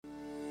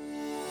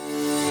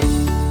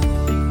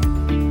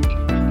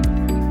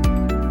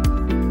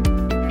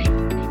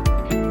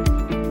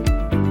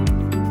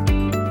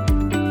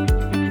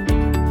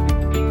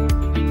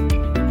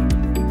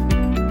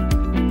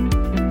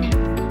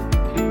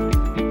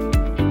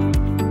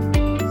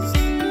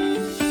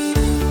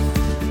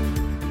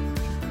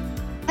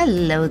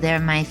Hello there,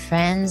 my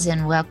friends,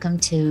 and welcome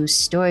to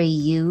Story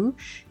U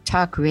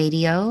Talk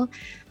Radio.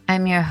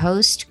 I'm your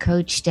host,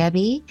 Coach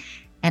Debbie,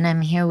 and I'm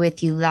here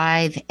with you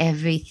live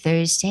every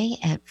Thursday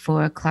at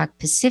 4 o'clock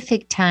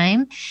Pacific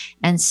time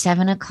and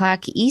 7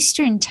 o'clock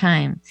Eastern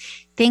time.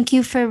 Thank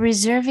you for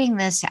reserving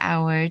this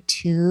hour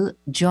to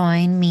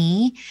join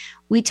me.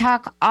 We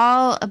talk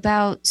all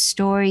about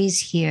stories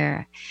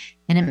here.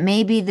 And it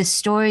may be the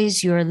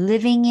stories you're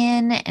living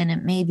in, and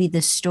it may be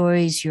the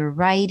stories you're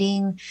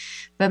writing.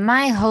 But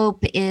my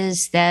hope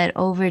is that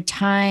over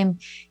time,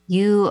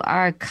 you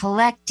are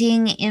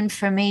collecting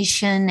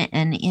information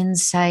and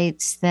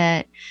insights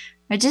that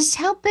are just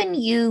helping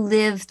you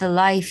live the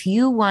life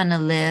you want to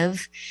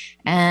live.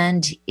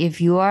 And if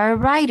you are a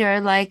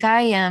writer like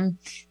I am,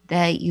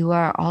 that you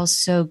are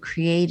also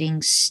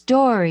creating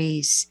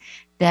stories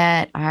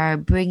that are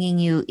bringing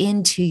you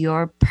into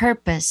your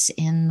purpose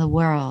in the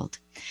world.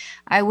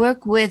 I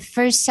work with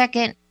first,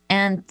 second,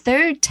 and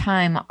third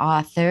time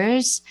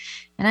authors,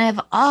 and I have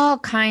all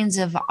kinds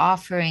of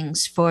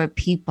offerings for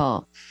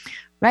people.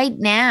 Right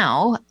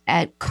now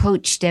at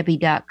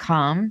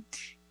CoachDebbie.com,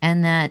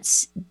 and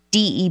that's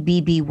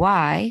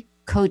DEBBY,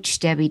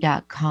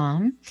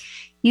 CoachDebbie.com,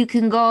 you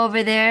can go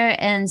over there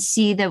and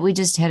see that we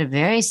just had a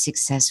very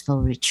successful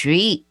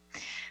retreat.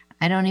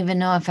 I don't even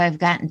know if I've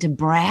gotten to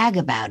brag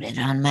about it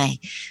on my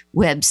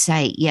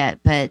website yet,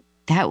 but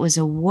that was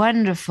a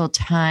wonderful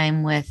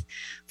time with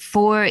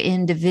 4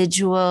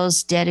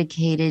 individuals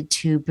dedicated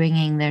to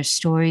bringing their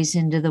stories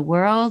into the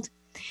world.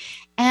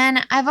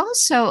 And I've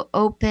also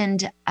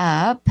opened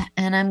up,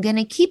 and I'm going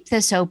to keep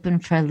this open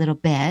for a little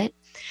bit.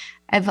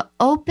 I've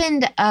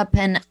opened up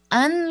an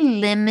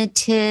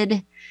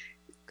unlimited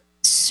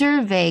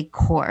survey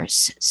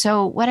course.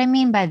 So what I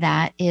mean by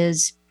that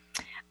is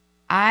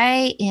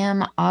I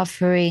am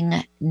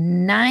offering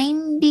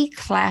 90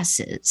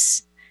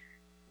 classes.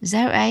 Is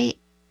that right?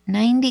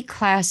 90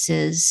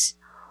 classes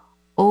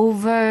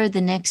over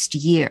the next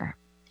year.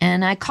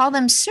 And I call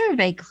them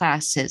survey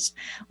classes.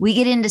 We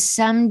get into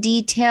some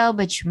detail,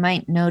 but you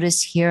might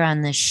notice here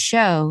on the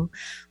show,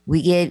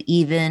 we get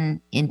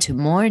even into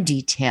more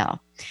detail.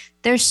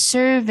 They're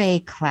survey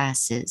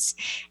classes.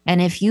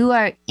 And if you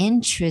are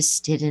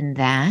interested in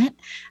that,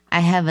 I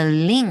have a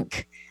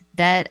link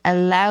that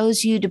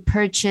allows you to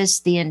purchase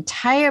the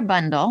entire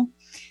bundle.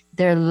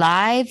 They're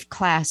live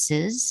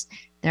classes.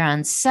 They're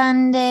on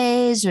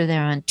Sundays, or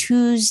they're on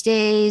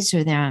Tuesdays,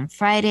 or they're on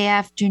Friday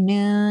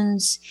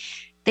afternoons.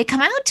 They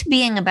come out to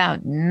being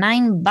about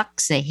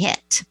 $9 a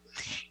hit.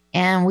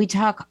 And we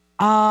talk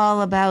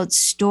all about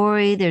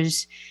story.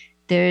 There's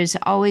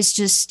always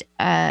just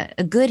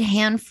a good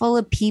handful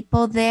of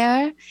people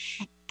there.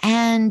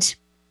 And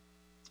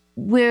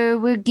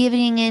we're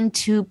getting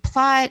into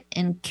plot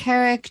and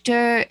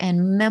character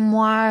and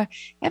memoir,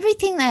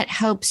 everything that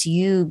helps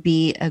you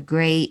be a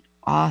great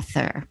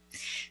author.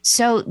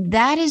 So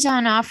that is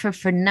on offer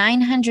for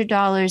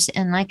 $900.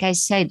 And like I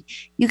said,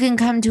 you can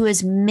come to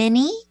as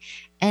many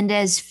and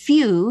as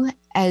few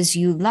as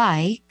you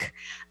like.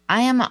 I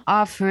am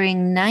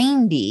offering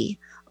 90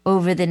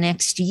 over the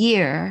next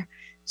year.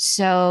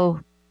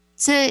 So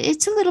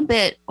it's a little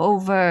bit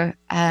over,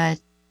 I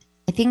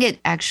think it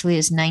actually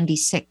is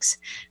 96.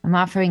 I'm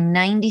offering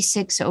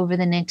 96 over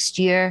the next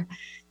year.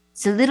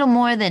 It's a little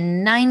more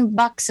than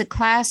 $9 a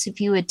class if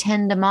you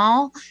attend them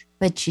all,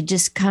 but you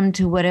just come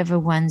to whatever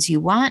ones you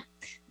want.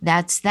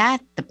 That's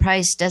that. The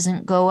price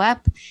doesn't go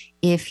up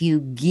if you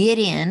get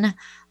in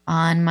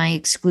on my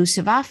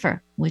exclusive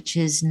offer, which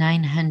is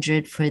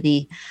 $900 for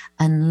the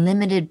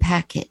unlimited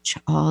package,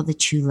 all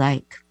that you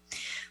like.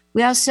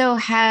 We also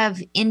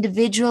have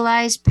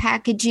individualized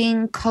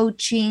packaging,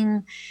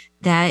 coaching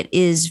that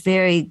is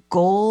very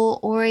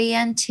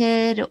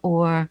goal-oriented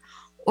or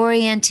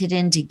oriented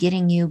into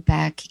getting you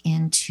back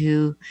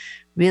into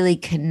really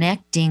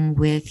connecting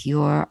with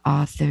your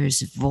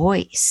author's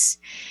voice.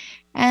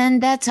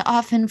 And that's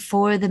often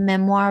for the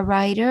memoir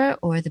writer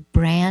or the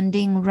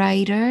branding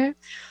writer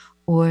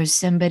or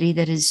somebody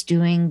that is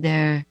doing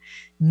their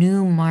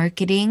new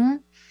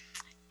marketing.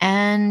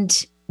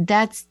 And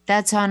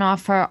that's on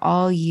offer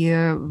all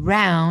year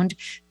round.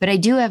 But I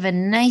do have a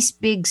nice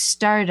big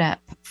startup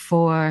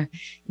for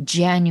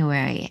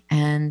January,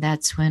 and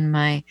that's when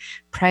my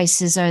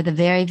prices are the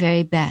very,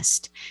 very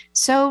best.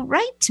 So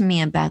write to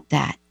me about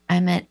that.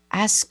 I'm at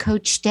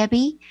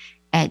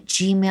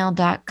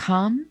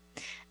askcoachdebbie@gmail.com.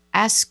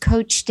 Ask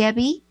Coach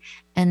Debbie,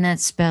 and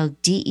that's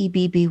spelled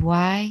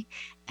DEBBY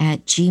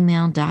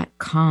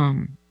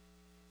 @gmail.com.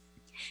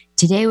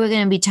 Today we're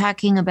going to be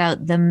talking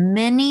about the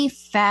many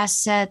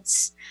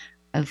facets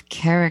of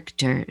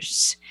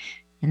characters.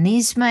 And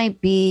these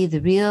might be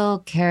the real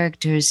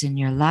characters in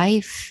your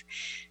life.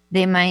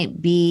 They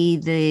might be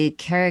the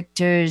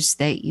characters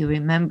that you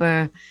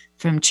remember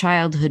from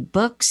childhood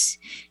books.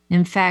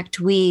 In fact,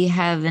 we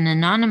have an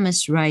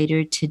anonymous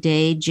writer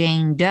today,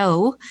 Jane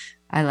Doe,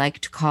 I like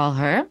to call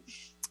her,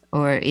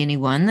 or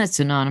anyone that's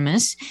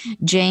anonymous.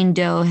 Jane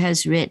Doe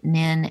has written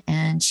in,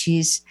 and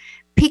she's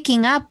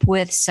picking up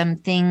with some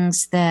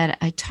things that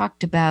I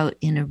talked about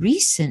in a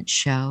recent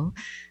show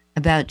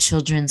about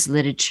children's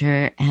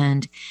literature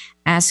and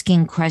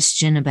asking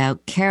question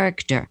about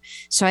character.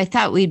 So I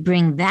thought we'd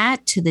bring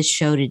that to the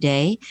show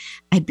today.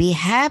 I'd be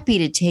happy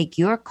to take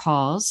your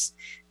calls.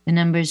 The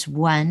number's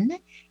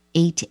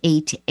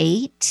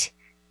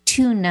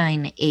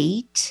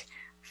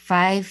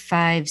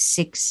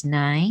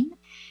 1-888-298-5569.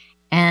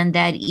 And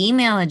that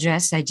email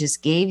address I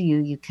just gave you,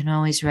 you can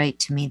always write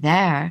to me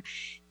there,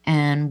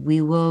 and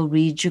we will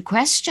read your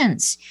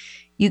questions.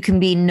 You can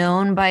be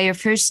known by your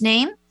first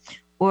name,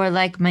 or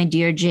like my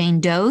dear Jane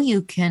Doe,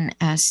 you can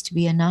ask to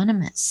be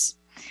anonymous.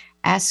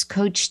 Ask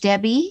Coach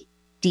Debbie,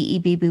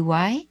 Debby,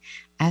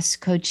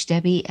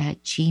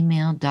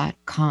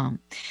 askcoachdebbie@gmail.com.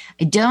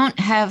 I don't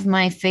have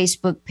my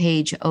Facebook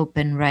page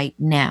open right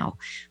now.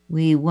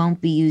 We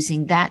won't be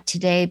using that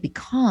today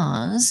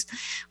because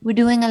we're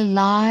doing a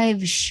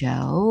live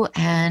show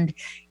and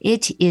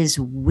it is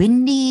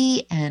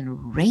windy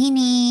and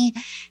rainy,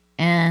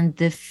 and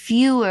the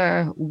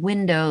fewer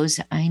windows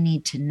I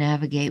need to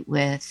navigate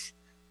with,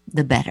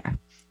 the better.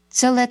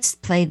 So let's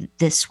play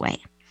this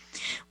way.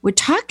 We're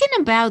talking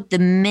about the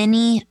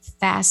many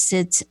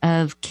facets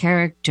of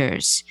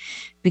characters,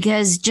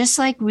 because just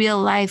like real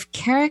life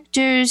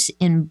characters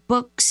in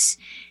books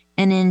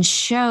and in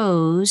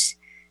shows,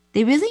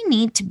 they really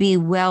need to be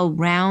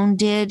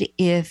well-rounded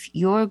if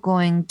you're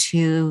going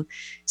to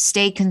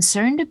stay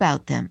concerned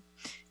about them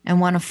and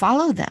want to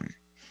follow them.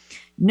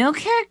 No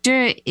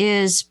character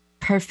is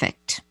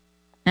perfect.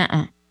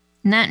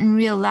 Not in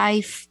real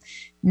life,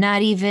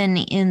 not even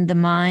in the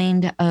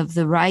mind of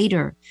the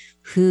writer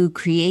who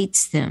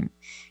creates them.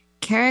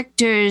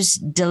 Characters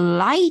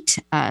delight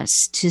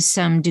us to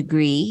some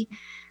degree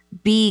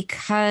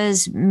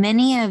because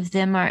many of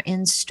them are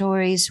in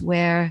stories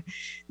where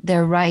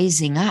they're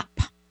rising up.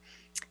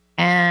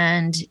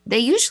 And they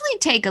usually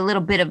take a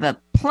little bit of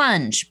a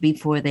plunge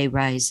before they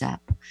rise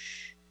up.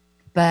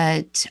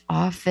 But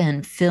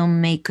often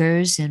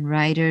filmmakers and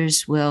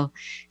writers will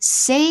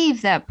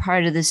save that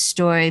part of the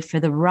story for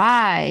the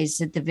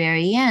rise at the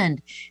very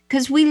end,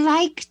 because we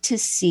like to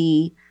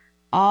see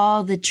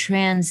all the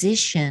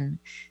transition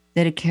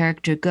that a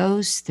character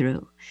goes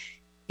through.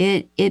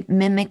 It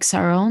mimics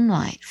our own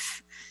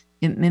life.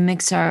 It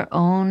mimics our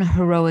own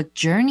heroic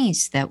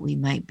journeys that we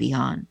might be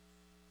on.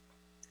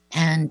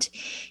 And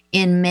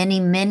in many,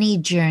 many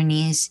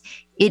journeys,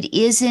 it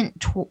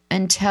isn't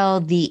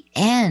until the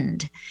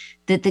end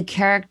that the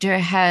character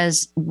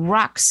has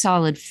rock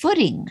solid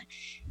footing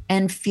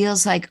and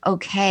feels like,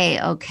 okay,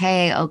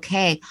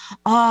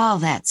 all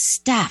that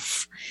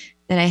stuff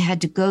that I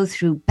had to go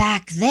through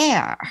back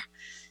there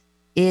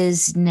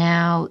is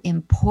now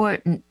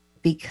important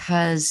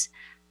because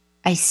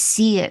I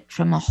see it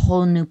from a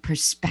whole new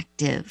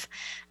perspective.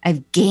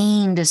 I've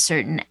gained a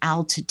certain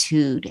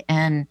altitude,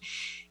 and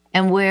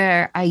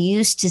where I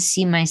used to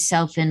see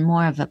myself in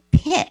more of a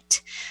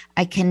pit,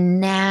 I can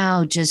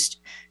now just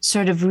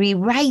sort of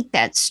rewrite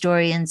that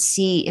story and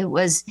see it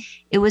was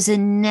a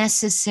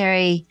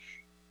necessary,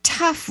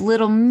 tough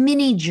little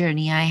mini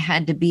journey I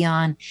had to be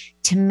on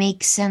to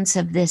make sense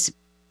of this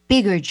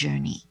bigger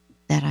journey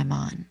that I'm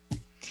on.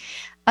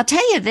 I'll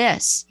tell you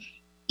this,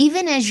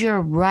 even as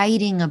you're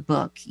writing a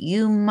book,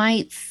 you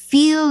might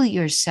feel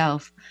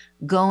yourself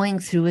going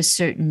through a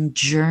certain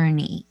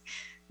journey.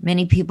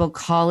 Many people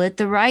call it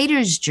the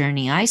writer's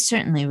journey. I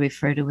certainly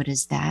refer to it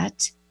as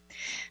that.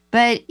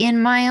 But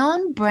in my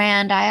own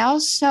brand, I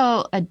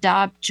also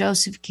adopt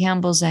Joseph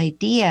Campbell's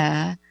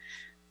idea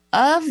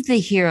of the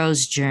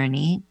hero's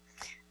journey,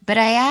 but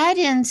I add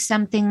in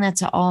something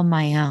that's all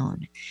my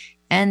own.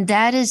 And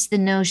that is the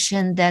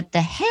notion that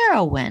the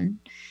heroine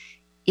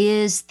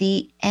is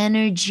the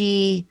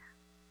energy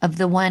of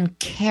the one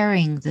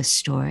carrying the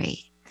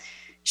story.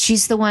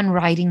 She's the one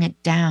writing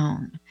it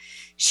down.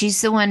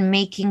 She's the one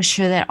making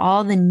sure that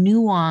all the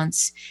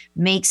nuance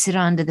makes it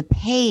onto the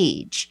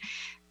page.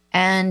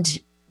 And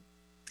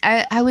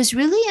I was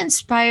really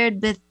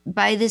inspired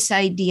by this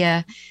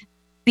idea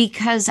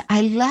because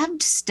I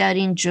loved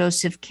studying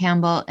Joseph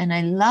Campbell, and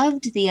I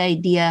loved the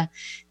idea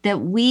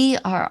that we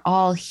are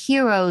all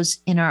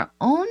heroes in our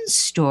own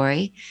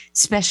story,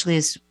 especially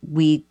as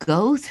we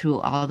go through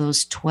all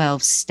those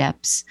 12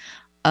 steps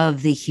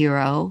of the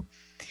hero.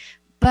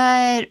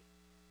 But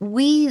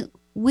we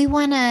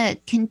want to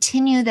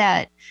continue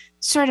that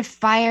sort of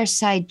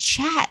fireside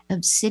chat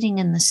of sitting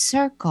in the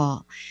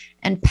circle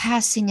and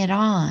passing it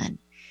on.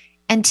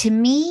 And to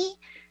me,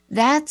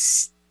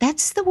 that's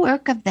the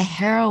work of the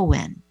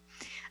heroine.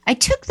 I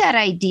took that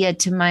idea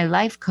to my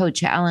life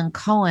coach, Alan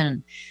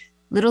Cohen,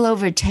 little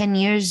over 10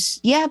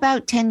 years. Yeah,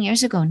 about 10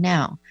 years ago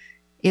now.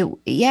 It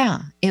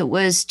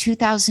was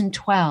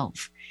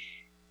 2012.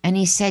 And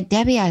he said,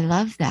 Debbie, I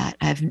love that.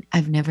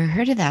 I've never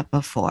heard of that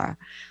before.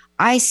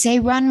 I say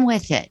run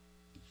with it.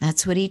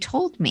 That's what he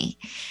told me.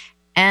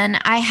 And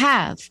I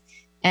have.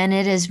 And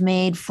it has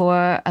made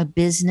for a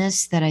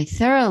business that I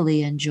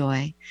thoroughly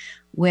enjoy,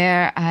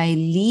 where I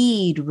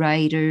lead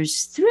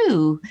writers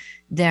through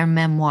their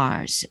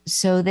memoirs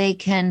so they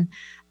can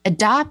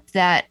adopt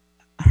that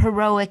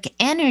heroic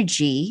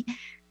energy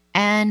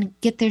and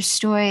get their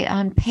story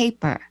on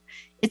paper.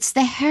 It's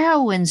the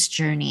heroine's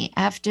journey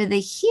after the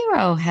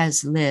hero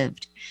has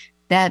lived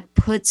that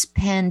puts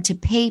pen to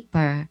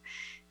paper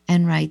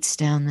and writes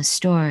down the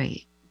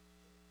story.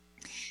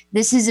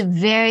 This is a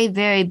very,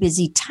 very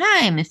busy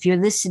time. If you're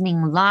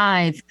listening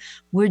live,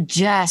 we're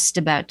just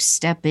about to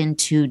step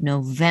into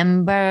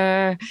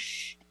November.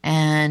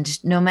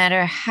 And no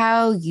matter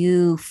how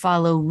you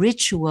follow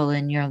ritual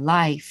in your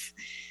life,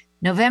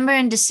 November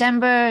and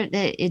December,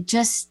 it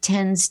just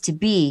tends to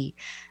be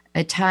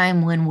a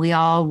time when we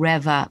all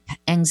rev up.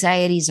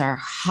 Anxieties are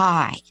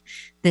high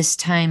this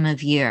time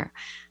of year.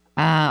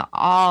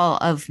 All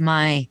of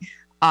my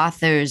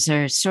authors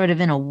are sort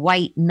of in a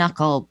white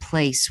knuckle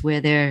place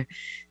where they're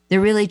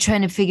really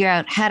trying to figure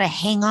out how to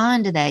hang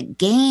on to that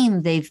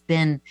game they've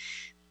been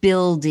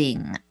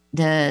building,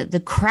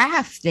 the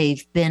craft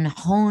they've been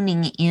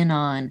honing in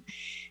on.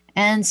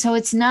 And so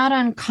it's not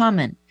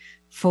uncommon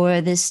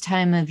for this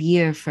time of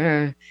year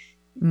for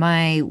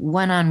my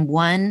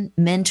one-on-one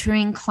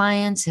mentoring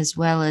clients, as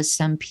well as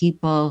some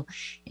people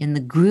in the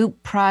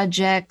group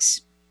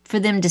projects, for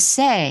them to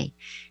say,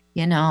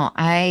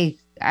 I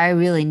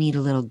really need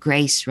a little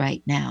grace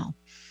right now.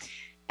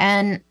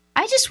 And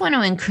I just want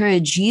to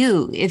encourage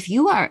you, if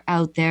you are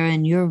out there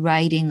and you're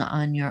writing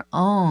on your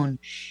own,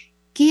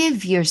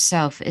 give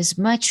yourself as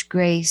much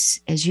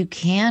grace as you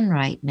can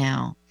right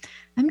now.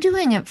 I'm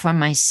doing it for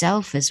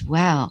myself as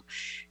well.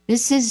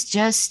 This is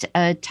just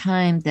a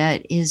time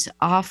that is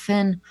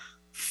often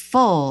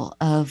full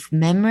of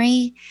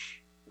memory.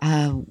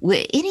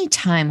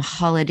 Anytime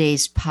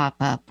holidays pop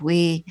up,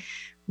 we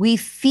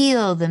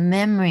feel the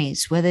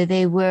memories, whether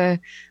they were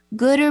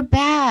good or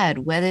bad,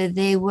 whether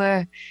they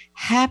were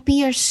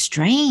happy or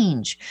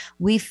strange.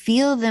 We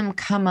feel them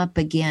come up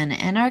again.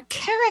 And our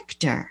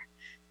character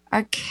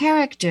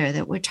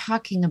that we're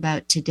talking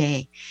about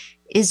today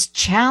is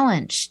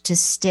challenged to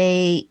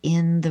stay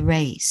in the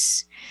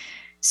race.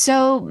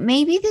 So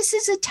maybe this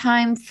is a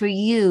time for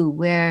you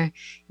where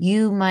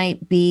you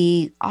might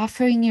be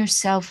offering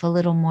yourself a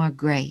little more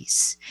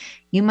grace.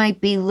 You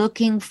might be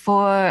looking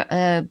for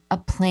a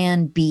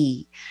plan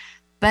B.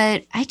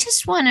 But I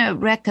just want to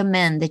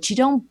recommend that you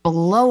don't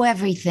blow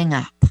everything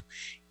up.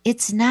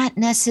 It's not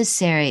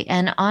necessary.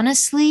 And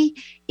honestly,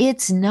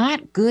 it's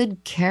not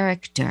good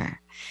character.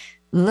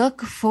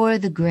 Look for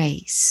the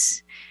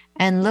grace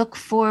and look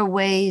for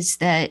ways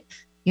that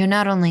you're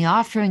not only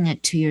offering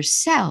it to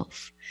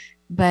yourself,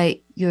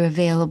 but you're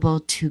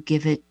available to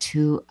give it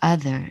to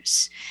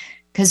others.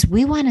 Because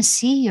we want to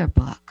see your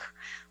book.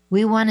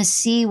 We want to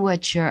see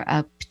what you're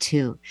up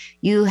to.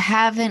 You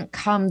haven't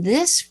come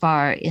this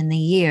far in the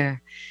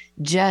year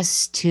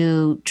just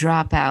to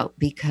drop out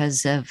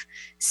because of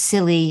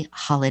silly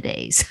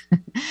holidays.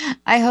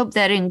 I hope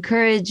that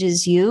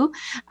encourages you.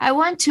 I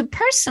want to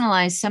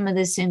personalize some of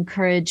this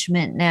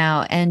encouragement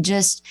now and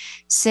just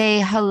say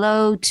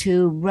hello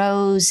to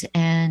Rose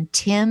and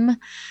Tim.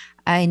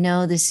 I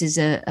know this is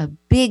a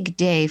big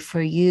day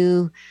for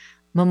you,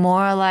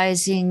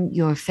 memorializing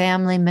your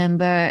family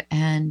member.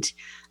 And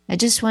I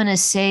just want to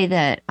say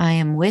that I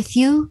am with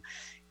you.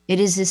 It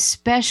is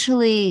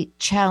especially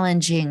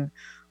challenging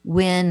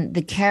when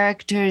the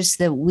characters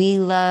that we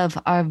love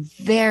are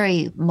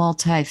very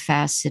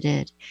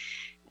multifaceted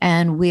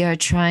and we are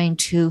trying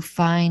to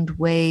find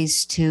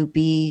ways to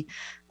be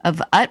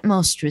of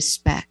utmost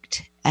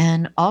respect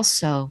and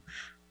also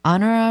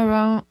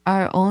honor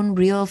our own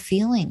real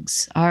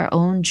feelings, our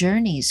own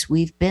journeys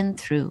we've been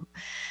through.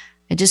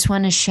 I just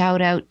want to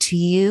shout out to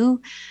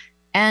you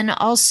and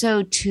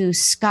also to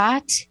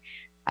Scott.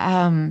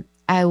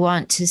 I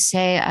want to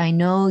say I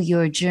know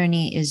your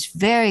journey is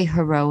very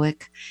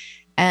heroic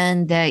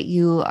and that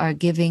you are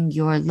giving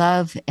your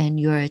love and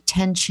your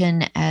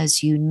attention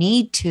as you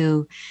need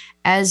to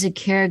as a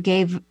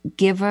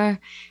caregiver.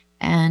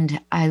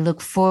 And I look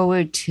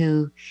forward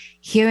to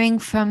hearing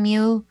from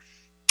you.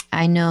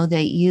 I know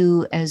that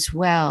you as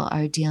well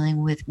are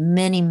dealing with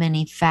many,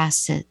 many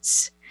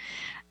facets.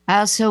 I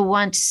also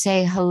want to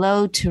say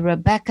hello to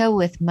Rebecca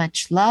with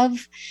much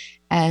love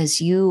as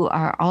you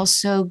are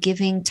also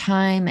giving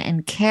time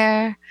and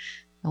care.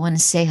 I want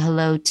to say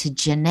hello to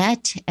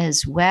Jeanette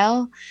as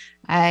well.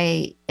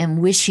 I am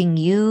wishing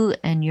you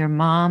and your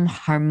mom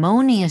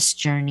harmonious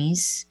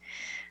journeys.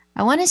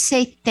 I want to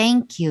say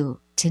thank you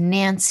to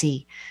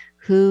Nancy,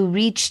 who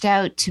reached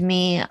out to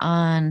me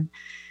on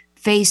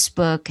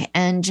Facebook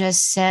and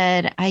just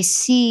said, I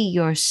see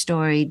your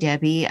story,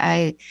 Debbie.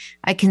 I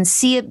can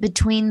see it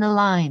between the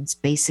lines,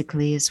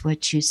 basically, is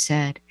what you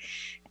said.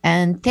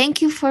 And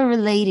thank you for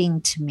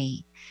relating to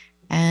me.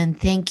 And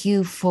thank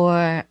you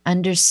for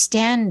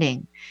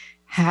understanding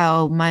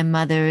how my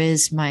mother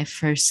is my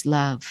first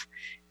love.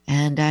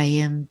 And I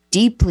am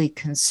deeply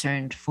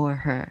concerned for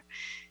her.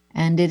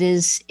 And it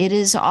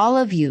is all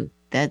of you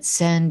that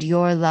send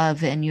your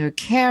love and your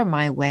care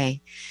my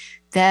way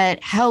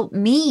that help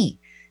me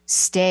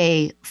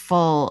stay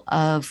full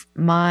of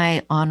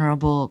my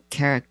honorable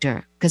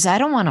character, because I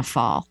don't want to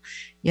fall.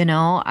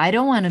 I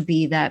don't want to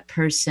be that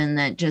person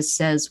that just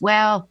says,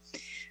 well,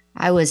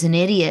 I was an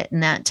idiot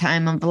in that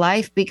time of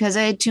life because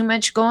I had too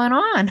much going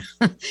on.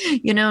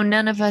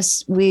 None of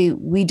us,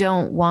 we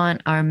don't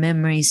want our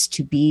memories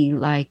to be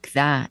like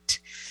that.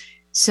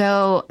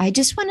 So I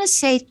just want to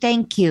say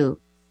thank you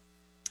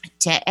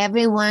to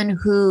everyone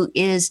who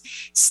is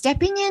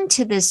stepping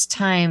into this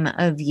time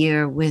of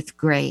year with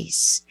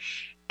grace.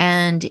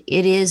 And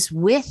it is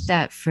with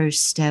that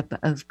first step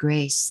of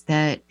grace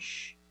that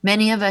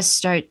many of us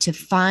start to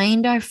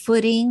find our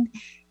footing,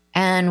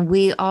 and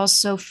we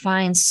also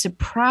find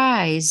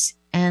surprise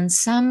and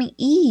some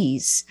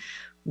ease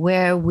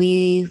where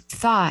we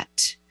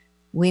thought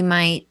we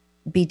might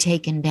be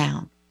taken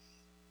down.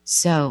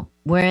 So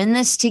we're in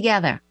this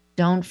together.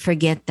 Don't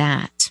forget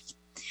that.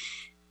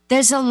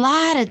 There's a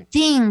lot of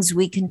things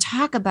we can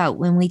talk about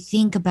when we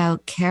think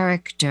about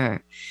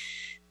character.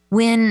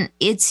 When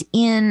it's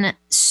in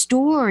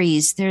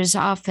stories, there's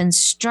often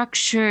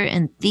structure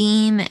and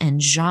theme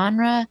and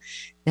genre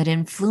that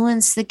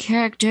influence the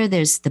character.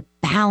 There's the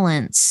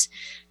balance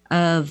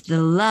of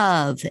the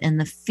love and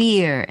the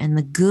fear and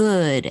the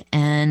good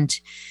and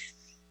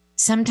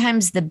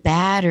sometimes the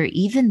bad or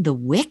even the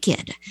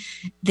wicked.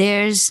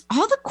 There's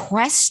all the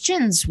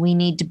questions we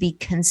need to be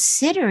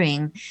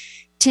considering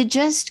to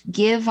just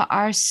give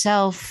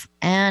ourselves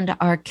and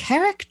our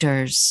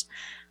characters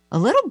a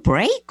little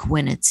break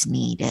when it's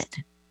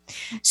needed.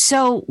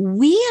 So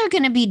we are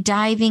going to be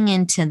diving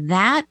into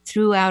that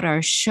throughout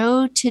our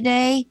show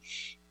today.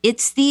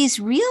 It's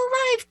these real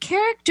life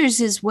characters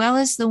as well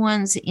as the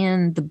ones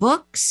in the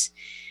books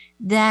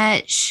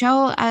that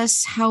show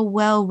us how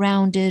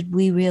well-rounded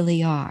we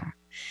really are.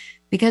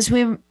 Because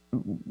we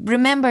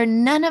remember,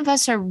 none of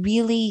us are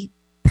really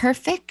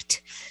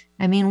perfect.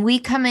 I mean, we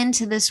come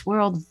into this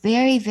world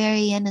very,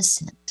 very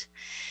innocent.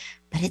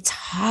 But it's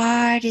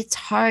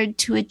hard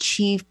to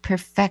achieve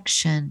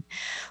perfection.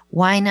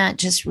 Why not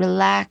just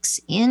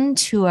relax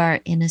into our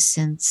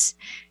innocence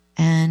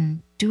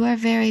and do our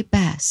very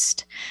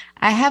best?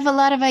 I have a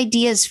lot of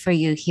ideas for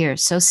you here,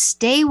 so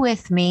stay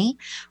with me.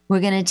 We're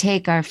going to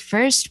take our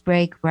first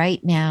break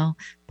right now,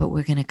 but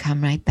we're going to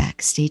come right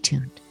back. Stay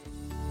tuned.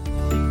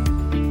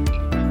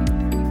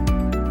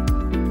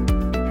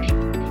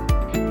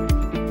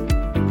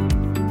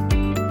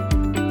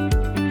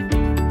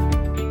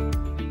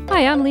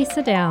 Hi, I'm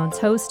Lisa Downs,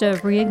 host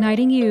of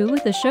Reigniting You,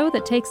 the show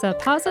that takes a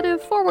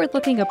positive,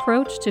 forward-looking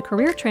approach to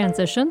career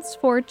transitions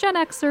for Gen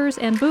Xers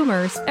and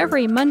Boomers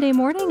every Monday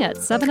morning at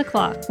 7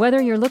 o'clock. Whether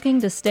you're looking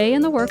to stay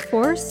in the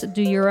workforce,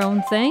 do your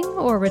own thing,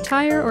 or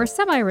retire or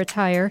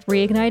semi-retire,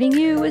 Reigniting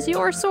You is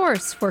your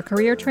source for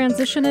career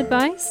transition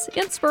advice,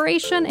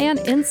 inspiration, and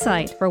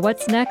insight for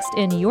what's next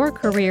in your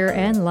career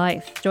and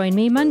life. Join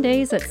me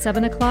Mondays at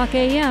 7 o'clock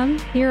a.m.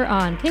 here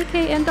on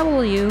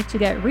KKNW to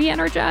get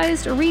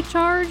re-energized,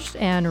 recharged,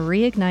 and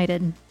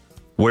reignited.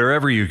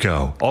 Wherever you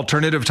go,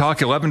 Alternative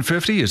Talk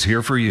 1150 is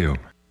here for you.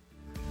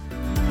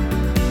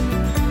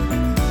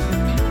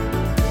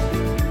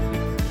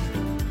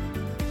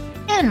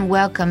 And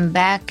welcome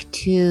back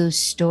to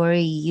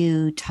Story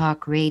U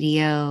Talk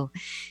Radio.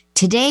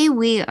 Today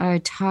we are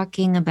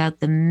talking about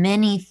the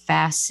many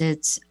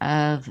facets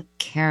of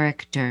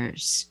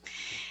characters.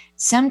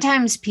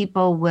 Sometimes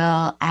people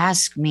will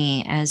ask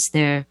me as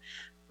they're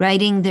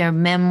writing their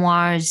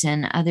memoirs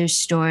and other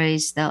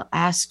stories, they'll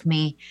ask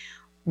me,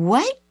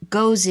 what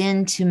goes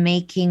into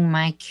making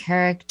my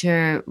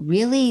character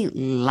really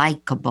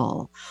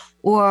likable?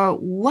 Or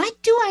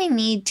what do I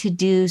need to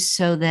do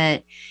so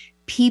that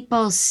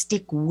people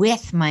stick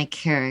with my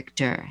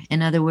character?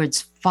 In other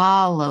words,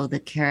 follow the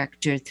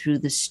character through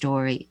the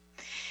story.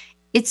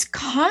 It's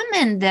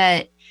common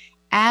that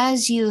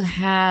as you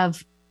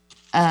have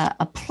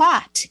a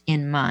plot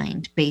in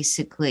mind,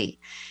 basically,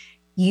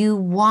 you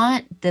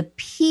want the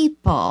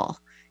people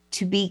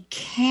to be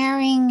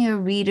carrying your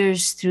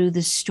readers through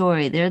the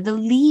story. They're the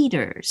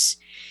leaders.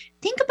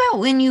 Think about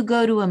when you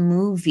go to a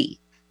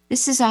movie.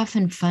 This is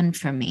often fun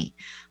for me.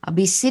 I'll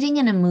be sitting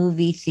in a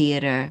movie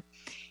theater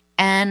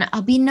and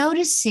I'll be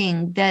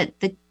noticing that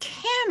the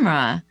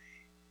camera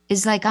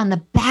is like on the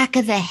back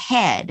of the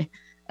head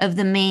of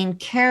the main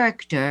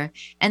character,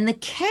 and the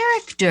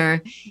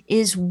character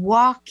is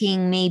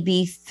walking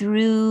maybe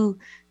through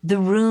the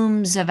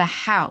rooms of a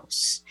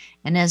house.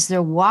 And as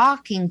they're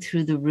walking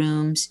through the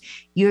rooms,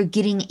 you're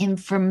getting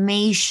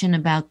information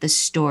about the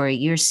story.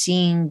 You're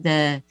seeing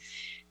the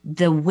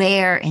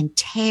wear and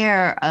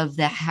tear of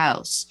the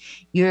house.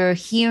 You're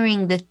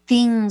hearing the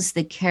things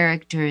the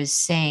character is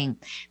saying.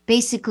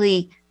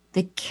 Basically,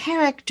 the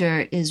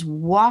character is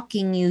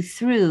walking you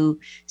through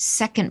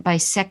second by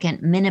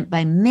second, minute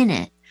by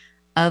minute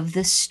of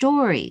the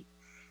story.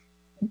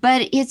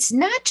 But it's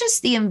not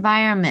just the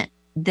environment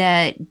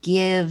that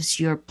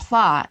gives your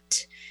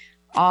plot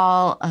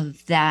all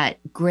of that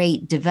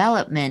great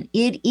development.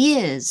 It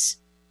is,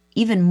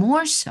 even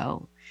more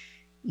so,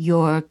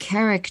 your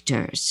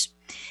characters.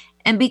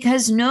 And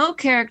because no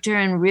character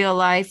in real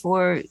life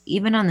or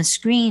even on the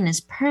screen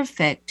is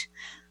perfect,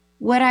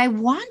 what I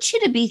want you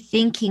to be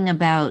thinking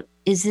about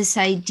is this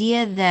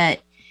idea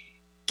that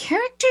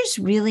characters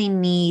really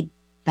need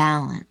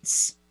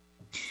balance.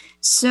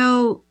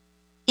 So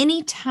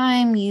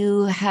anytime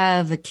you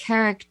have a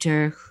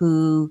character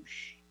who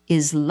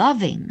is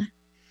loving,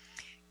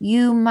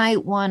 you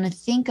might want to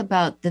think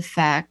about the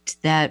fact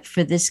that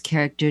for this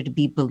character to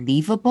be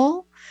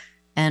believable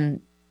and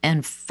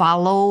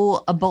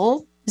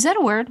followable, is that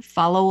a word?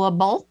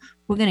 Followable?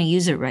 We're going to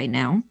use it right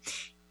now.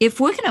 If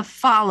we're going to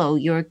follow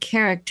your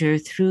character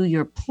through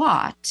your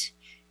plot,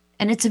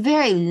 and it's a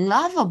very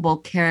lovable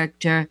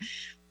character,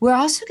 we're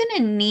also going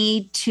to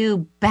need to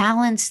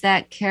balance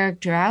that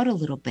character out a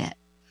little bit.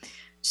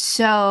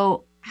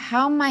 So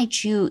how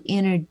might you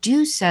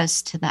introduce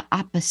us to the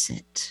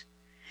opposite?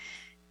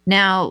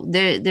 Now,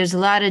 there's a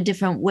lot of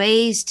different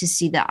ways to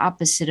see the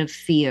opposite of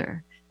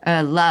fear,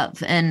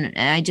 love, and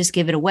I just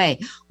give it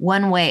away.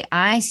 One way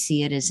I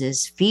see it is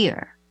as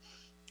fear.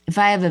 If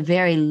I have a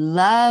very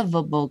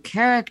lovable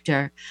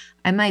character,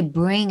 I might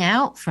bring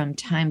out from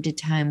time to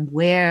time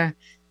where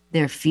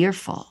they're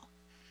fearful.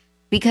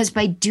 Because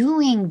by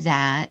doing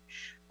that,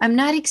 I'm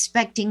not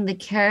expecting the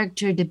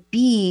character to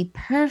be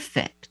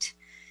perfect.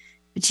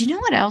 But you know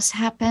what else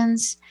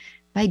happens?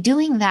 By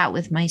doing that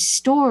with my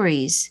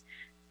stories,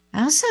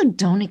 I also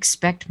don't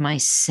expect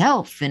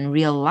myself in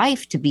real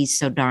life to be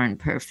so darn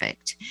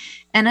perfect.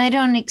 And I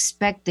don't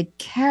expect the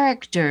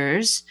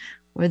characters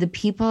or the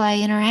people I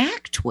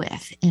interact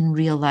with in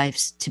real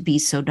life to be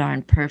so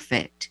darn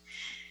perfect.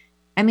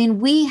 I mean,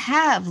 we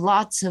have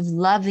lots of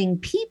loving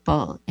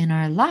people in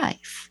our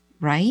life,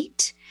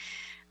 right?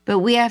 But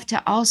we have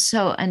to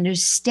also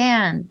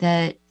understand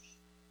that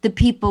the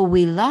people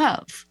we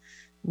love,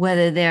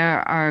 whether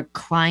they're our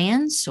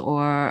clients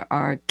or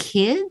our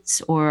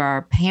kids or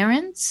our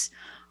parents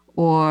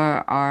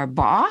or our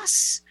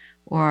boss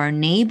or our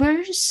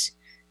neighbors,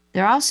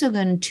 they're also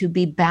going to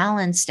be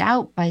balanced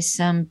out by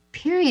some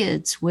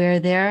periods where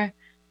they're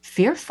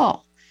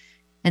fearful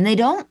and they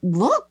don't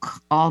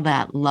look all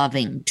that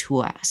loving to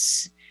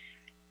us.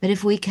 But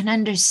if we can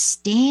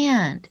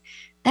understand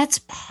that's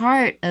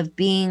part of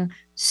being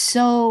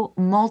so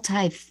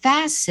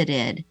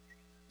multifaceted,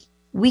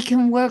 we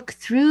can work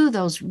through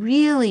those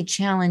really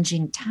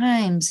challenging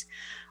times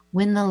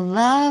when the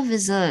love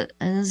is a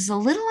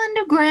little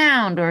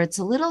underground or it's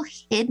a little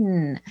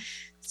hidden,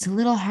 it's a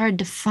little hard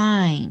to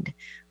find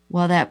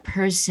while that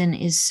person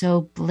is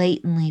so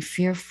blatantly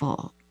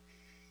fearful.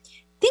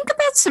 Think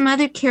about some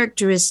other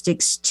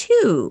characteristics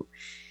too.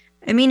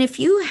 I mean, if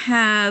you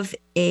have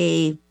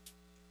a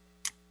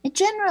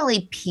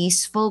generally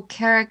peaceful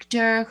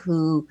character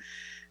who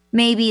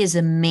maybe is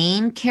a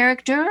main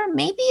character,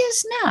 maybe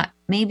is not,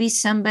 maybe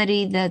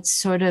somebody that's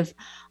sort of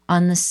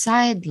on the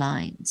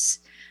sidelines,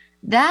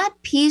 that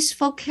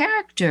peaceful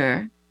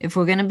character, if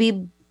we're going to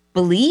be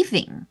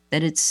believing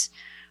that it's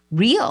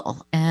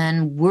real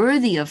and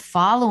worthy of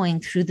following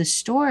through the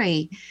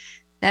story,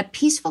 that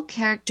peaceful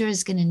character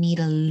is going to need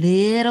a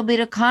little bit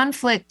of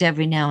conflict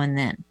every now and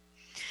then.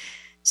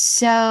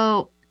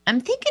 So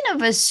I'm thinking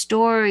of a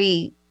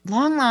story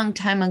long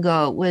time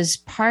ago. It was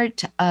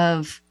part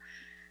of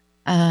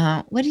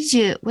what did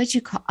you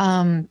call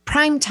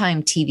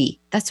primetime TV?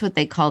 That's what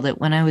they called it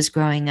when I was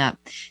growing up.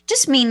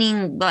 Just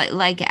meaning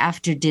like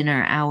after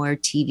dinner hour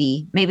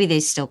TV. Maybe they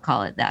still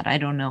call it that. I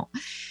don't know.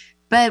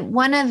 But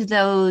one of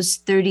those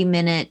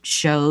 30-minute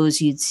shows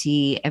you'd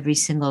see every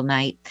single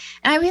night.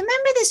 And I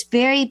remember this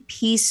very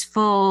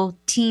peaceful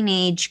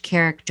teenage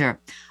character,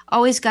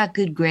 always got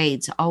good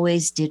grades,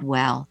 always did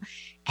well.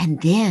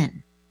 And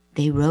then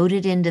they wrote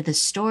it into the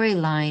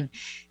storyline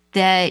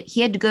that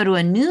he had to go to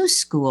a new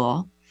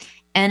school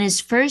and his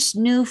first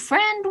new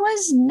friend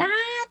was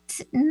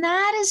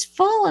not as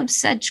full of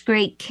such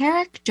great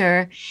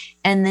character.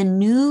 And the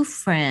new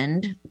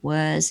friend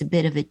was a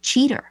bit of a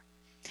cheater.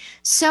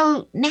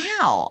 So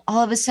now,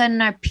 all of a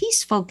sudden, our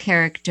peaceful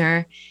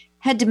character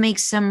had to make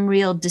some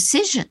real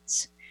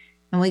decisions.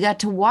 And we got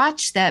to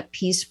watch that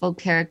peaceful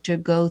character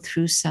go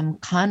through some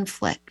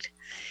conflict.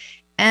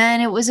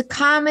 And it was a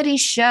comedy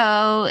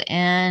show.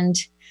 And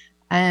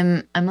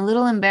I'm a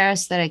little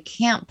embarrassed that I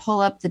can't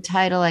pull up the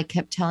title. I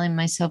kept telling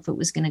myself it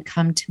was going to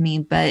come to me.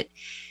 But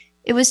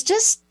it was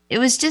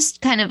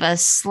just kind of a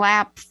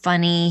slap,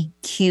 funny,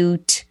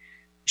 cute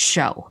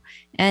show.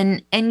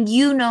 And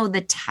you know the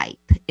type.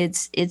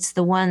 It's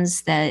the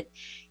ones that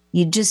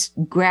you just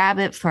grab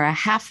it for a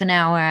half an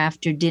hour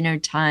after dinner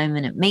time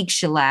and it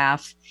makes you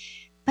laugh.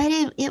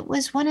 But it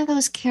was one of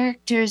those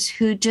characters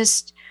who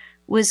just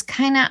was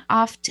kind of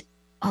off to,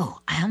 oh,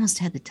 I almost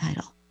had the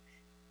title.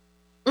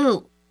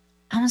 Ooh,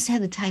 I almost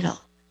had the title.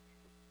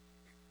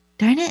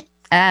 Darn it.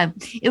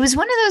 It was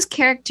one of those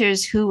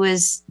characters who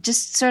was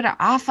just sort of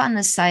off on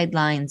the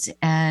sidelines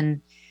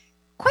and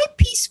quite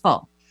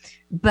peaceful.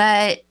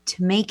 But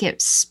to make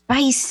it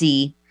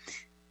spicy,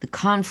 the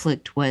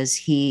conflict was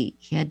he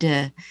had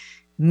to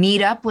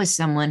meet up with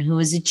someone who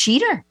was a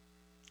cheater,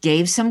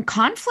 gave some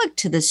conflict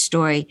to the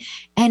story,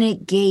 and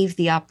it gave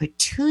the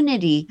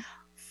opportunity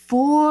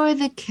for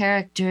the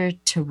character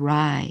to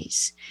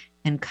rise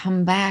and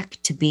come back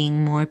to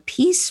being more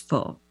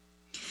peaceful.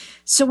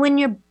 So when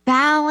you're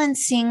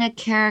balancing a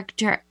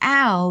character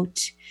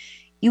out,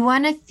 you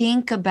want to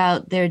think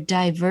about their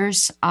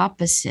diverse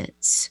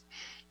opposites.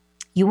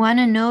 You want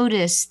to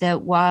notice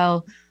that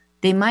while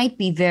they might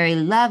be very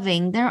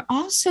loving, they're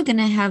also going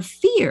to have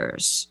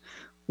fears.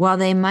 While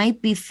they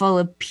might be full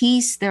of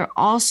peace, they're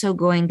also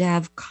going to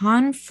have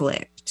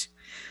conflict.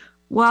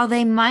 While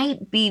they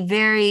might be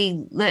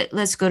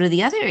let's go to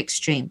the other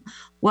extreme.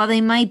 While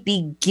they might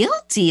be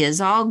guilty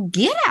as all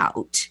get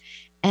out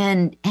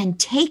and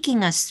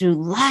taking us through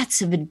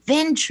lots of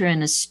adventure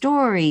and a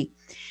story,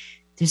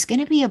 there's going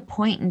to be a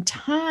point in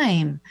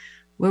time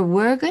where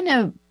we're going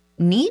to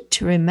need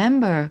to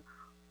remember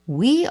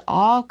we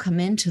all come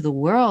into the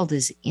world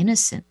as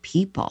innocent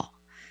people.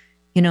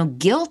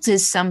 Guilt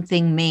is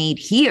something made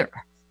here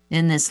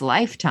in this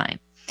lifetime.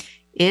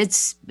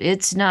 It's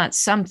not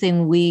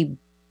something we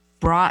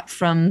brought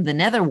from the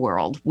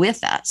netherworld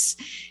with us.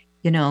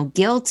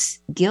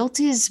 Guilt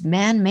is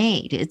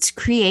man-made. It's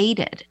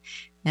created,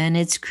 and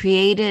it's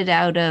created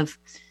out of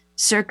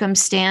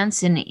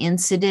circumstance and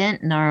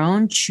incident and our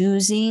own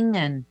choosing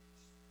and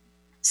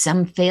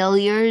some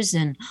failures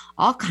and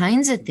all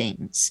kinds of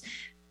things.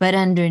 But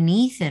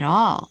underneath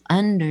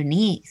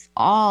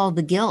all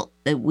the guilt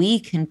that we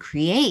can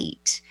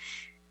create,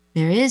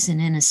 there is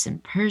an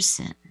innocent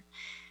person.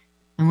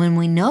 And when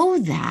we know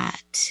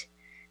that,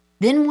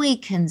 then we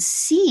can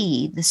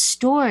see the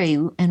story,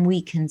 and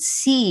we can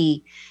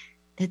see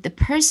that the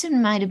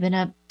person might have been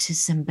up to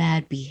some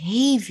bad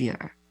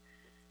behavior,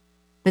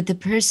 but the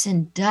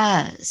person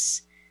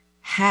does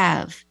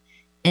have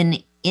an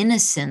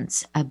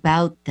innocence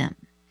about them.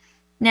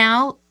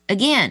 Now,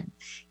 again,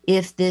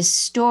 if this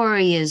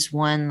story is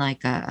one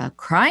like a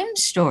crime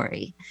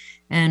story,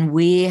 and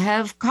we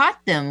have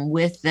caught them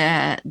with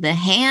the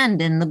hand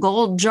in the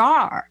gold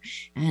jar,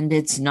 and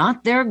it's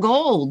not their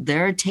gold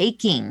they're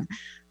taking,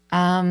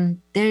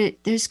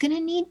 there's going to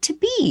need to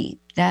be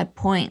that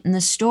point in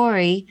the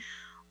story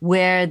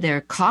where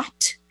they're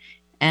caught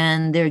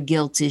and their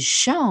guilt is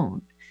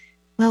shown.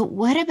 But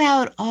what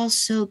about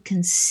also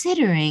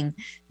considering,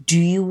 do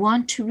you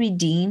want to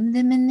redeem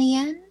them in the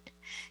end?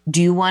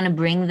 Do you want to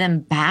bring them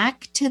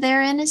back to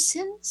their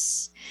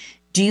innocence?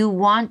 Do you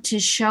want to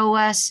show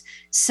us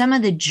some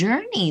of the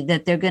journey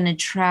that they're going to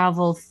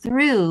travel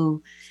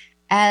through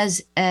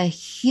as a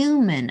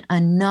human, a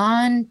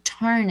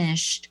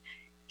non-tarnished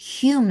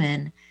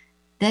human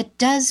that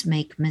does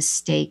make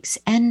mistakes,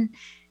 and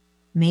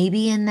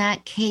maybe in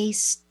that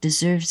case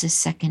deserves a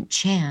second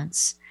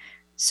chance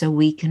so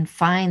we can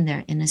find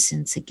their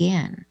innocence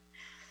again?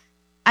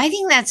 I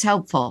think that's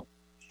helpful.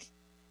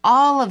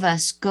 All of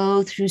us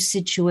go through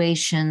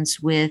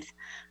situations with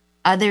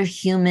other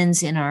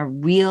humans in our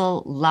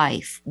real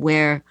life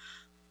where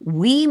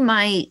we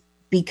might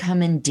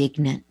become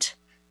indignant,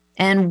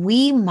 and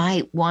we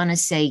might want to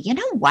say, you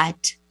know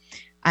what?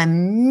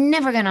 I'm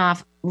never going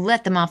to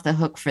let them off the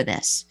hook for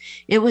this.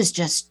 It was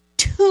just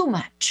too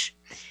much.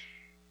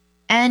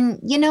 And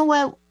you know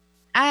what?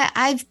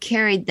 I've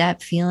carried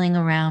that feeling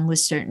around with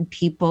certain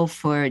people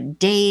for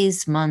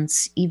days,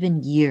 months,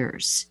 even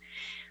years.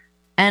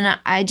 And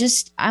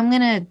I'm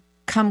going to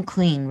come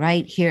clean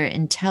right here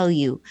and tell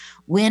you,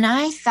 when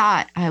I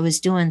thought I was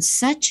doing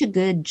such a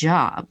good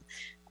job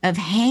of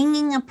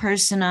hanging a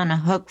person on a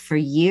hook for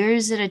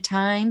years at a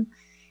time,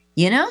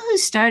 you know who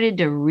started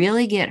to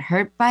really get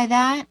hurt by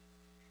that?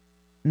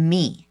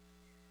 Me.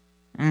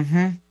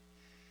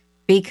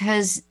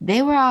 Because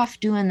they were off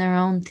doing their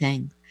own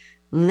thing,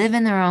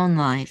 living their own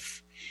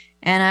life.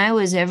 And I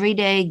was every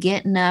day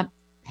getting up,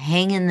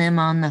 hanging them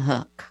on the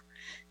hook.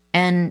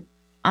 And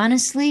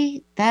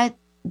honestly,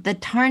 the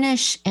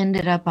tarnish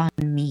ended up on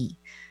me,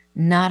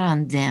 not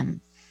on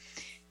them.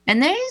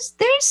 And there's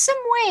some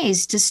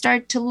ways to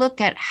start to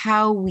look at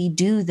how we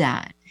do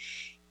that.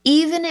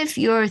 Even if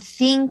you're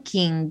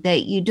thinking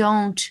that you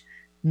don't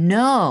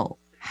know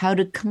how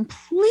to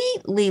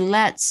completely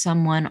let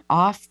someone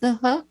off the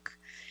hook,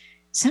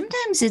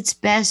 sometimes it's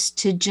best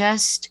to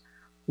just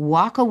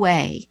walk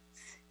away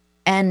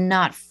and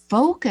not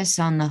focus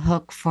on the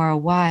hook for a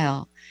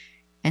while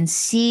and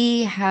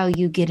see how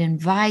you get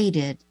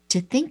invited to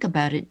think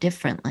about it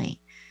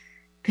differently.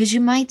 Because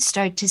you might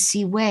start to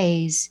see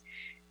ways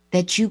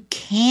that you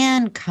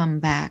can come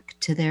back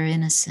to their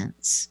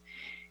innocence.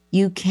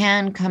 You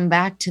can come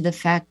back to the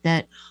fact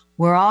that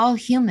we're all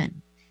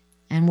human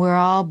and we're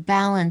all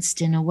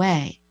balanced in a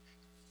way.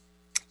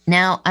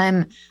 Now,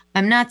 I'm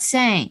not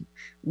saying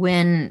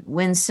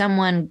when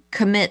someone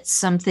commits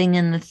something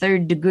in the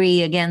third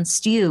degree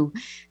against you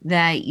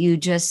that you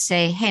just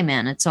say, hey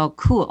man, it's all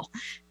cool.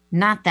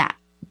 Not that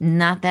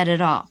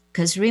at all.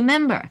 Because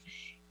remember,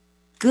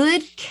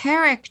 good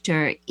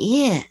character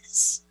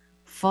is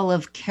full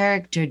of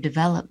character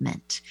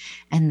development,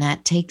 and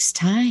that takes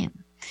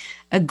time.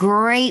 A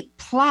great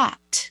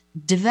plot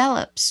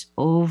develops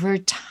over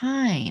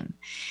time.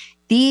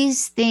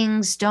 These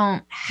things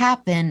don't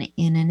happen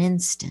in an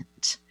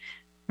instant,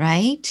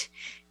 right?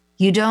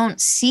 You don't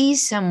see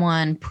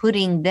someone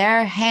putting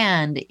their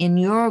hand in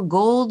your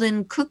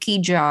golden cookie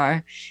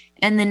jar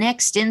and the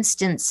next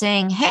instant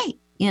saying, hey,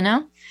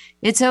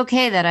 it's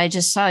okay that I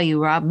just saw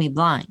you rob me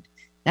blind.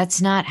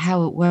 That's not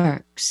how it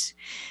works.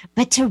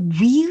 But to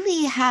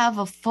really have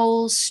a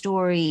full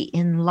story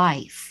in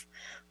life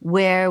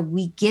where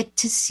we get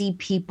to see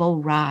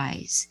people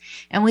rise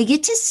and we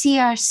get to see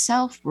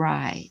ourselves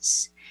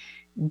rise.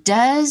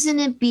 Doesn't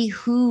it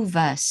behoove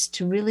us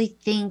to really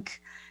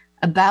think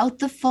about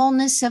the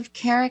fullness of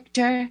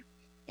character?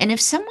 And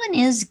if someone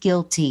is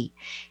guilty,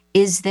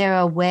 is there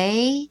a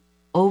way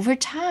over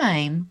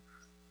time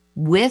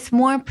with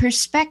more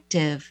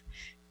perspective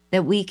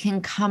that we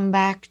can come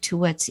back to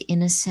what's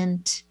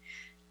innocent,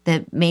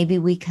 that maybe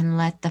we can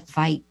let the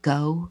fight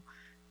go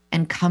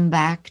and come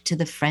back to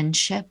the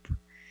friendship?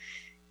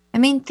 I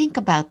mean, think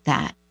about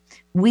that.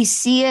 We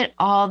see it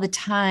all the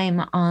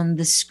time on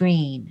the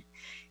screen.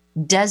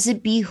 Does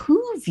it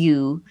behoove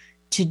you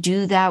to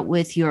do that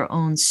with your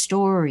own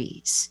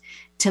stories,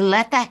 to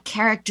let that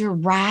character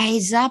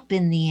rise up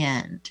in the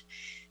end?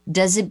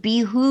 Does it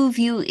behoove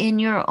you in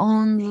your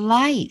own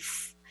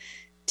life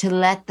to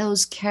let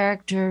those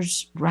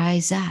characters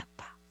rise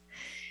up?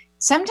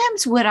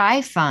 Sometimes what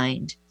I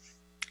find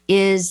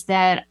is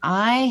that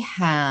I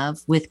have,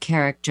 with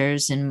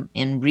characters in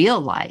real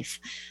life,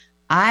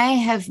 I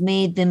have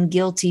made them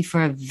guilty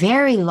for a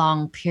very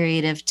long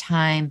period of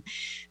time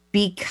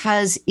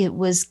because it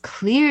was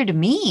clear to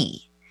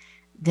me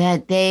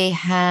that they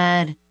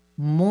had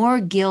more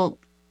guilt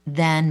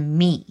than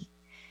me.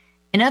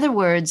 In other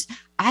words,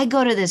 I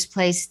go to this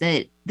place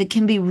that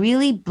can be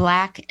really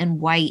black and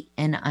white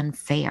and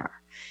unfair.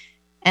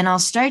 And I'll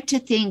start to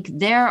think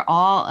they're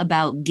all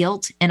about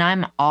guilt and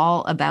I'm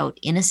all about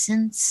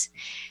innocence.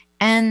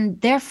 And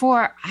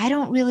therefore, I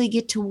don't really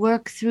get to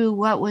work through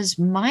what was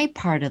my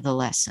part of the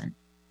lesson.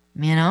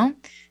 You know,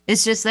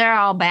 it's just they're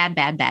all bad,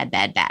 bad, bad,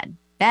 bad, bad,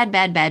 bad,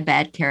 bad, bad,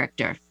 bad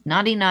character.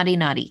 Naughty, naughty,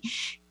 naughty.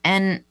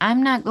 And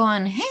I'm not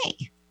going,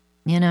 hey,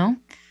 you know,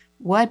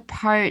 what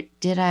part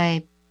did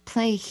I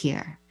play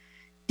here?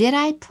 Did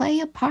I play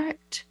a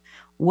part?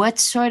 What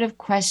sort of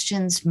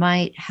questions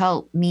might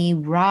help me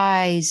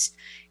rise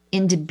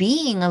into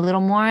being a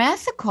little more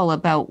ethical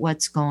about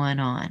what's going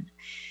on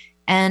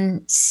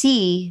and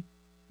see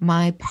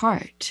my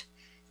part?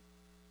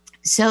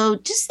 So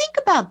just think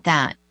about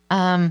that.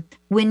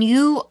 When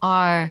you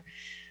are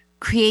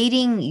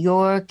creating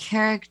your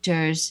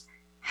characters,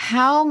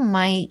 how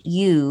might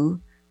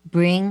you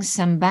bring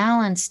some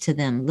balance to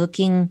them,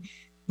 looking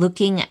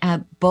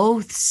at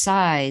both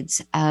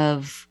sides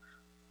of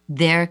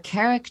their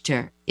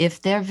character?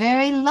 If they're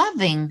very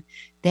loving,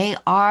 they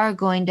are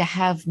going to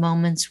have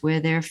moments where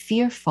they're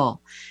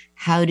fearful.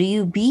 How do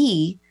you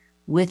be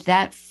with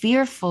that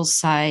fearful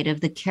side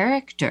of the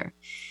character?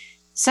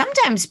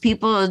 Sometimes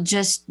people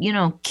just,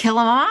 kill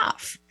them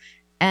off.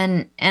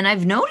 And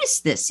I've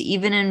noticed this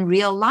even in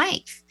real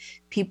life.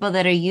 People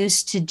that are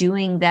used to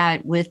doing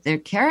that with their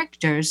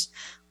characters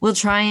will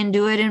try and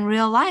do it in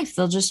real life.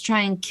 They'll just try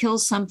and kill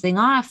something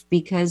off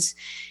because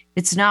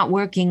it's not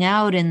working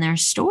out in their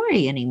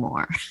story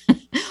anymore,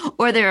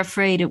 or they're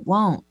afraid it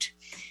won't.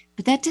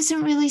 But that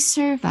doesn't really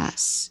serve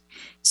us.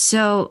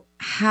 So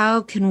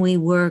how can we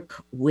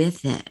work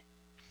with it?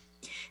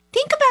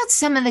 Think about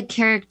some of the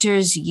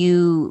characters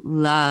you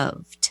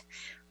loved.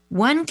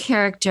 One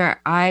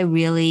character I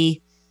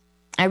really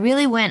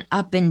went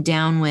up and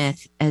down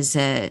with as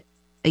a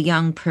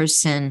young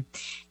person,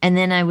 and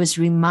then I was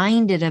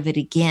reminded of it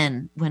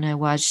again when I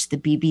watched the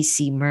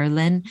BBC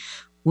Merlin,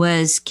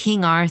 was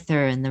King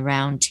Arthur in the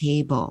Round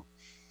Table.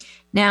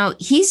 Now,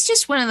 he's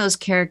just one of those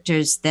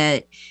characters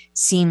that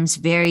seems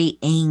very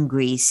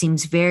angry,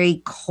 seems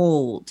very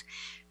cold,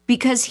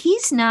 because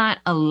he's not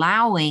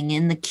allowing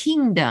in the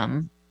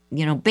kingdom,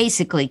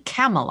 basically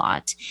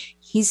Camelot,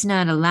 he's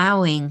not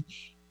allowing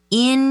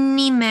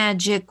any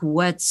magic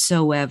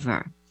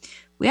whatsoever.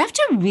 We have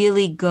to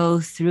really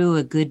go through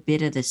a good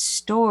bit of the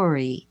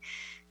story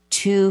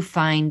to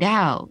find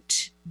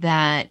out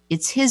that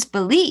it's his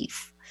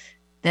belief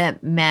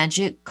that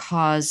magic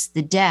caused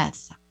the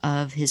death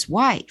of his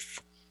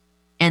wife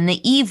and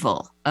the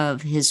evil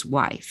of his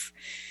wife.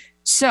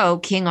 So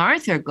King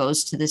Arthur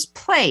goes to this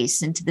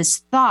place and to this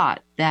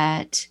thought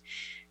that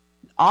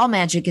all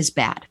magic is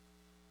bad.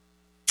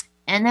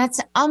 And that's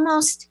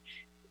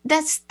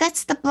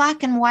the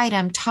black and white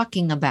I'm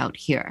talking about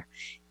here.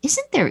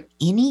 Isn't there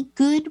any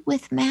good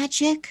with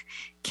magic?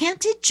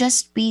 Can't it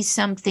just be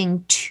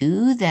something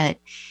too that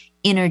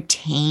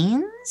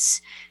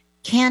entertains?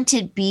 Can't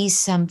it be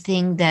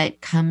something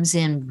that comes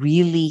in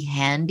really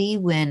handy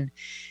when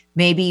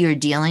maybe you're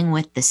dealing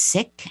with the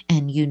sick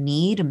and you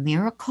need a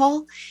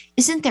miracle?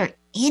 Isn't there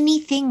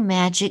anything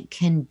magic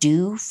can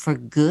do for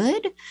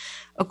good?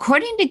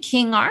 According to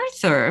King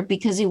Arthur,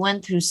 because he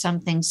went through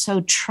something so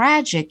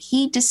tragic,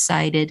 he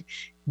decided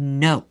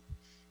no.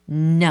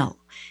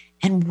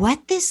 And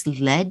what this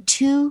led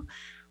to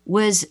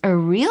was a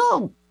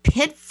real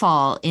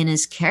pitfall in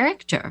his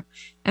character.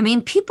 I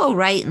mean, people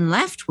right and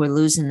left were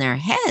losing their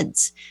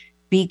heads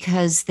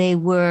because they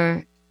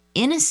were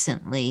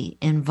innocently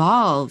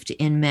involved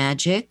in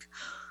magic.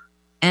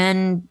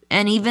 And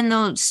even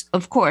those,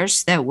 of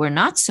course, that were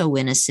not so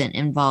innocent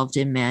involved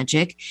in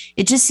magic,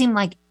 it just seemed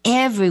like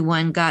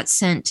everyone got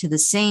sent to the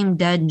same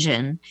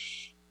dungeon.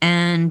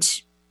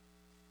 And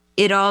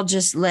it all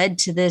just led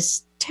to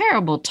this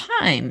terrible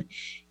time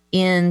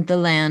in the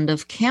land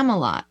of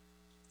Camelot.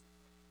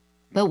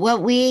 But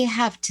what we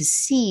have to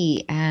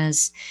see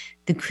as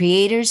the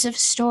creators of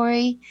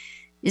story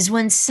is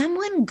when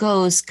someone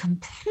goes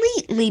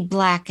completely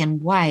black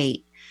and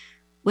white,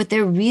 what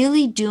they're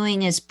really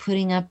doing is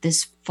putting up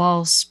this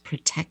false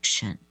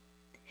protection.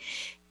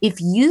 If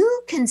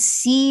you can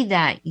see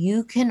that,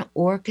 you can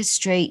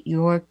orchestrate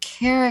your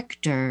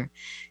character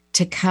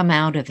to come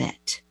out of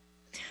it.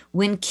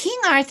 When King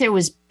Arthur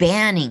was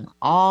banning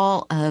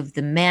all of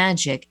the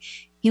magic,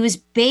 he was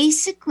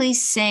basically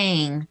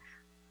saying,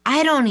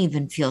 I don't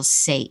even feel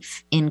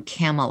safe in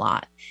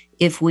Camelot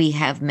if we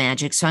have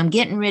magic, so I'm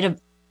getting rid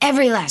of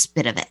every last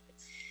bit of it.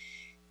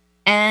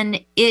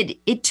 And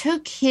it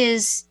took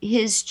his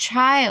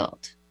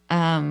child,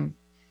 not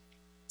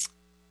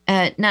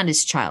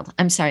his child,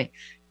 I'm sorry,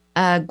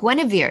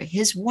 Guinevere,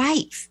 his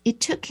wife. It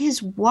took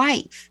his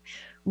wife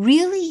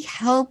really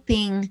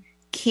helping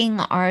King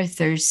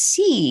Arthur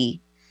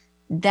see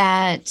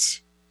that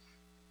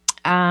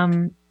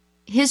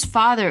his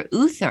father,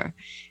 Uther,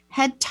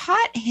 had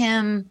taught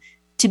him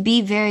to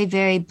be very,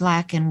 very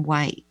black and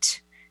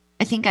white.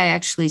 I think I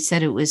actually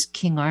said it was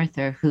King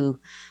Arthur who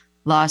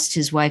lost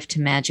his wife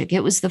to magic.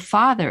 It was the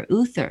father,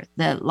 Uther,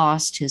 that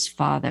lost his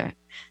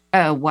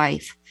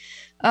wife.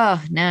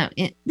 Oh, no,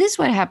 this is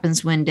what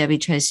happens when Debbie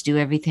tries to do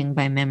everything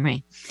by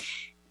memory.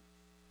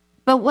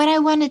 But what I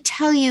want to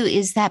tell you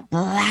is that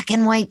black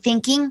and white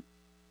thinking,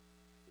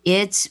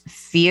 it's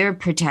fear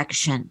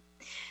protection.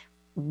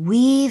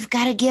 We've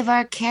got to give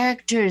our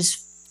characters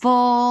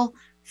full,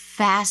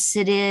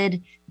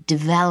 faceted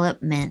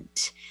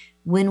development.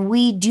 When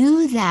we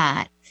do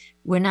that,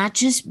 we're not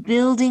just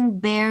building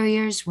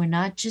barriers. We're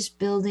not just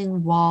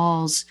building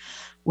walls.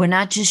 We're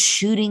not just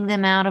shooting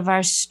them out of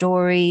our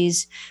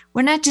stories.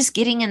 We're not just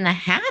getting in the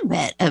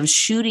habit of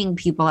shooting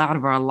people out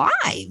of our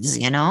lives,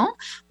 you know?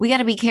 We got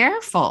to be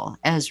careful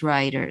as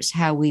writers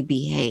how we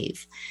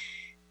behave.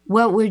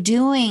 What we're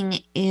doing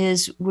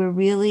is we're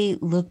really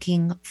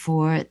looking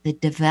for the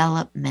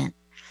development,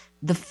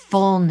 the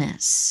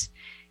fullness.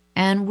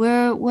 And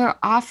we're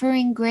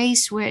offering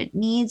grace where it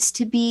needs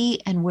to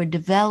be, and we're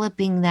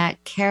developing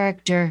that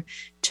character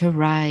to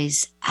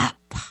rise up.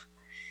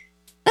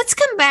 Let's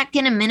come back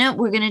in a minute.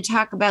 We're going to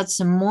talk about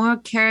some more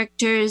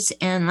characters.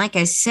 And like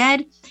I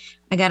said,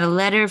 I got a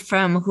letter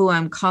from who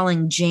I'm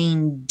calling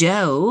Jane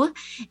Doe,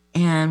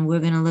 and we're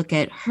going to look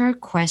at her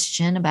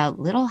question about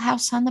Little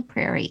House on the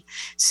Prairie.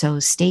 So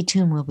stay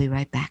tuned. We'll be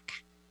right back.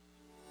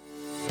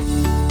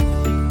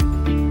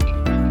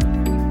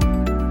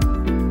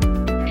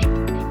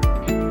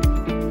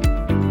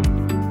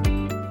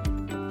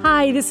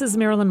 Hi, this is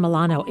Marilyn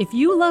Milano. If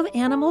you love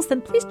animals, then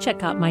please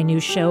check out my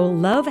new show,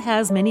 Love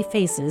Has Many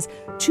Faces,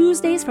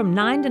 Tuesdays from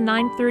 9 to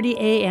 9:30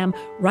 a.m.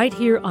 right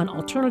here on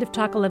Alternative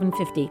Talk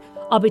 1150.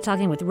 I'll be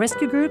talking with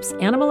rescue groups,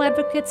 animal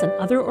advocates, and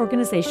other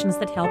organizations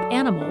that help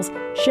animals,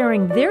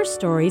 sharing their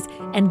stories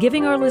and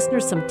giving our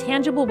listeners some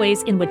tangible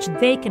ways in which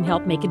they can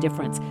help make a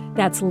difference.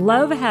 That's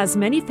Love Has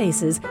Many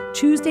Faces,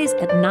 Tuesdays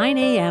at 9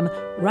 a.m.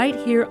 right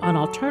here on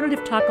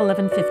Alternative Talk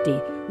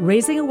 1150.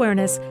 Raising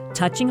awareness,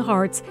 touching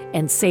hearts,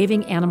 and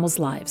saving animals'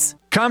 lives.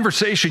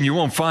 Conversation you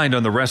won't find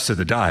on the rest of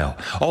the dial.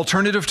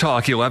 Alternative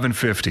Talk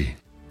 1150.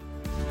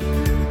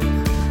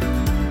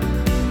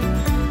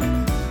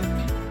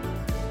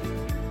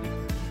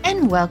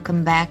 And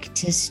welcome back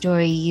to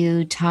Story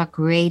U Talk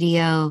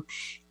Radio.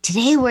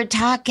 Today we're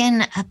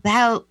talking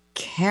about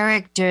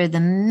character, the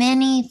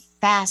many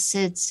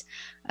facets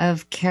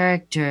of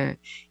character.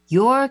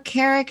 Your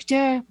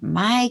character,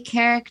 my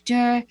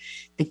character,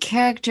 the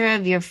character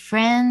of your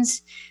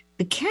friends,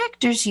 the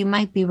characters you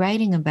might be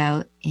writing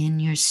about in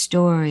your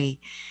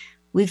story.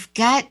 We've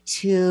got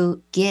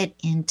to get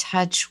in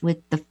touch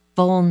with the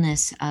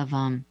fullness of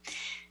them.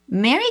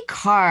 Mary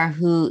Karr,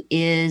 who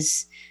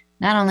is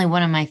not only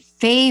one of my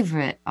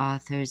favorite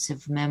authors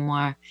of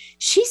memoir,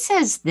 she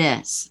says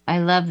this. I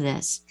love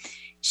this.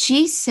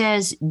 She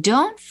says,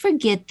 don't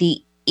forget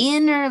the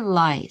inner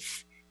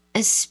life,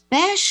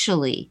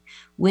 especially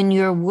when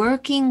you're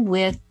working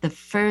with the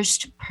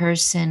first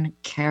person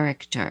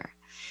character.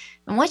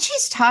 And what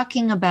she's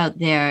talking about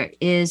there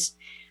is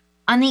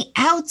on the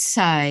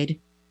outside,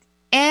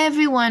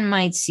 everyone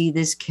might see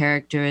this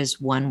character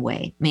as one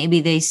way. Maybe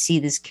they see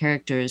this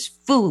character as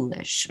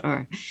foolish,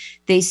 or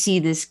they see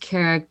this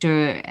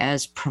character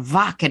as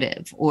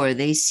provocative, or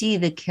they see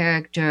the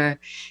character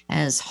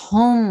as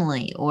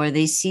homely, or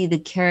they see the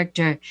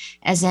character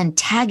as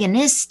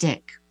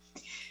antagonistic.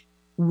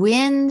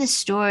 When the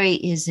story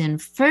is in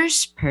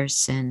first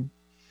person,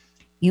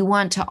 you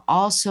want to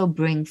also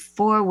bring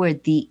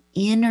forward the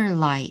inner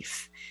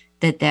life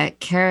that that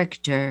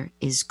character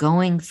is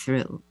going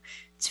through.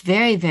 It's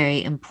very,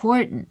 very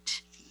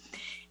important.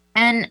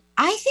 And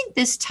I think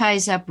this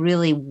ties up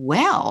really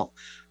well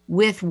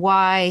with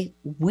why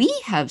we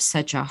have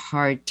such a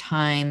hard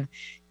time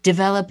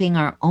developing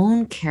our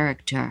own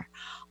character.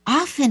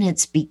 Often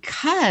it's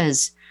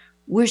because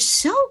we're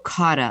so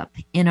caught up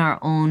in our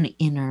own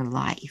inner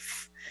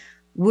life.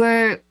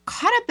 We're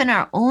caught up in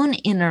our own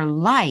inner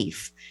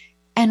life,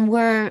 and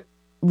we're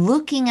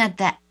looking at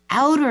the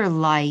outer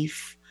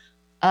life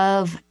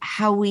of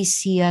how we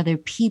see other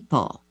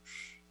people.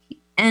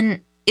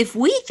 And if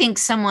we think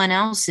someone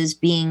else is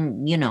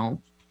being,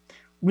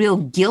 real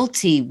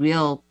guilty,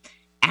 real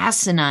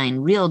asinine,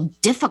 real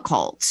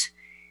difficult,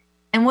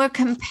 and we're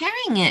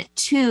comparing it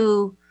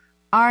to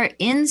our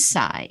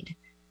inside,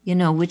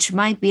 which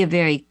might be a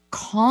very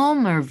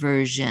calmer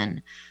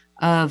version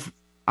of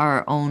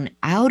our own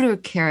outer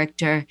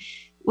character,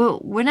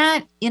 well, we're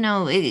not,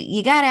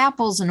 you got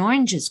apples and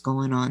oranges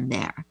going on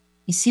there.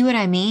 You see what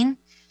I mean?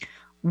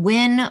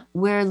 When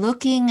we're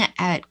looking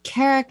at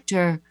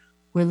character,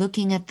 we're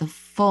looking at the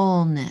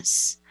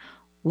fullness.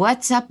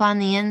 What's up on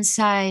the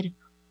inside?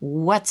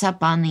 What's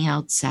up on the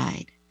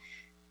outside?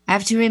 I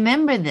have to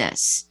remember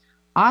this.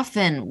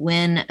 Often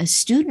when a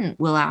student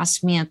will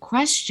ask me a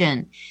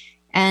question,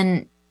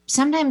 and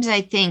sometimes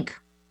I think,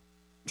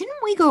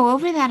 didn't we go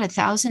over that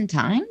 1,000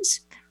 times?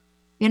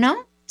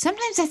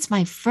 Sometimes that's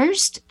my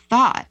first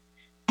thought.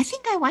 I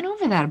think I went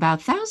over that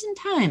about 1,000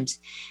 times.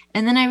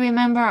 And then I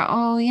remember,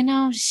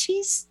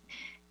 she's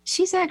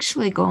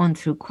actually going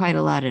through quite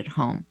a lot at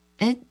home.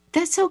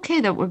 That's okay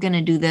that we're going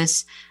to do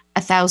this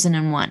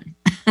 1,001.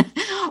 Or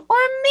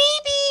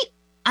maybe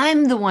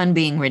I'm the one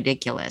being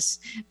ridiculous.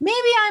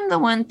 Maybe I'm the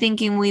one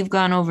thinking we've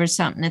gone over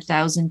something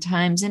 1,000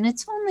 times and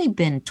it's only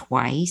been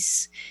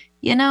twice,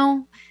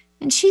 and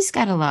she's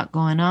got a lot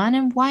going on.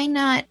 And why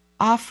not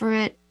offer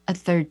it a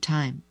third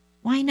time?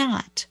 Why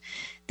not?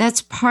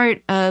 That's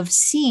part of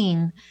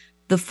seeing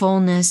the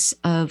fullness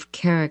of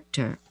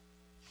character.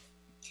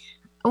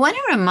 I want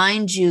to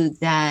remind you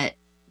that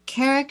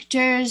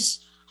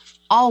characters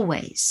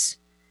always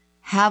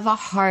have a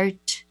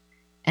heart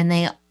and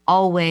they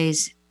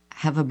always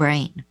have a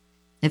brain.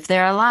 If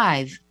they're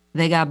alive,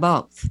 they got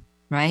both,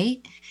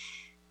 right?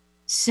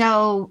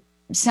 So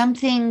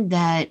something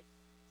that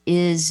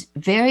is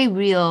very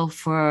real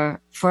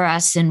for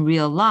us in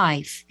real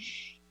life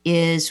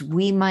is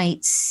we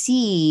might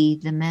see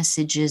the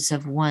messages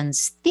of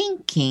one's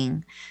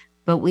thinking,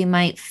 but we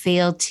might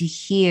fail to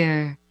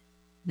hear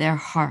their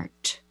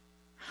heart.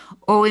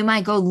 Or we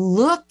might go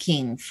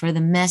looking for the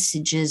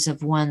messages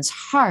of one's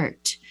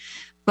heart,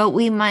 but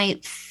we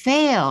might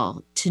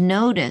fail to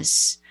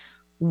notice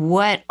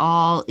what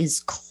all is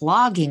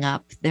clogging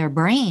up their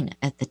brain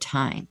at the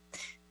time.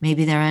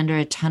 Maybe they're under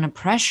a ton of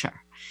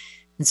pressure.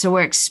 And so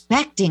we're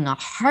expecting a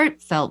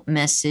heartfelt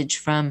message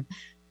from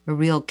a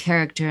real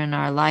character in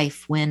our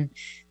life when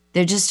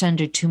they're just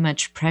under too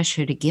much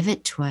pressure to give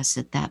it to us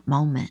at that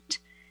moment.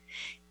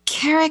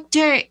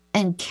 Character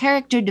and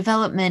character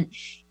development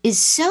is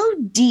so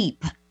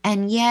deep,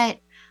 and yet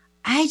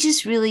I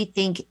just really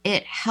think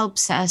it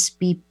helps us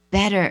be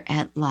better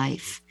at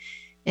life.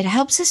 It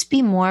helps us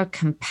be more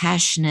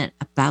compassionate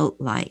about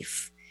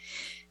life.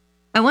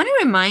 I want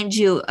to remind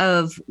you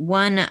of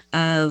one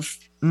of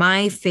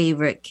my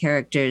favorite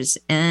characters,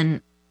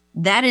 and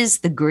that is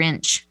the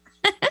Grinch.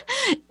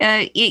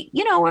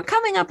 We're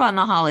coming up on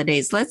the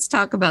holidays. Let's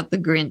talk about the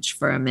Grinch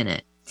for a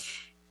minute.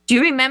 Do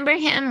you remember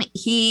him?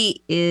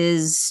 He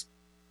is,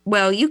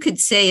 well, you could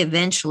say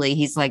eventually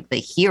he's like the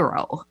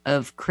hero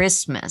of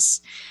Christmas.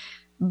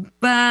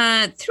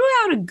 But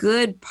throughout a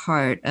good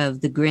part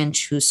of The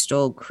Grinch Who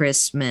Stole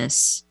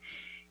Christmas,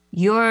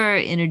 you're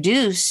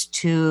introduced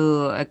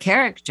to a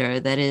character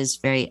that is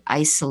very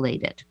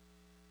isolated.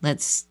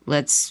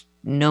 Let's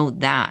note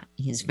that.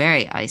 He's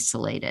very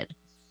isolated.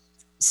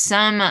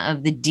 Some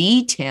of the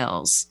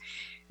details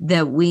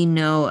that we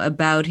know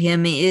about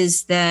him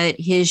is that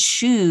his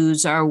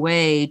shoes are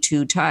way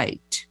too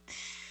tight.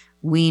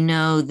 We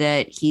know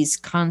that he's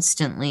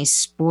constantly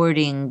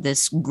sporting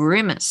this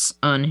grimace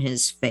on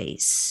his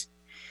face.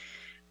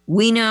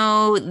 We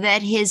know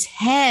that his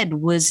head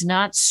was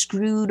not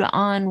screwed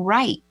on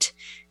right.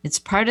 It's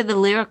part of the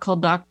lyrical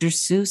Dr.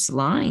 Seuss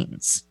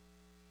lines.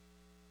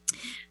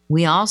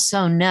 We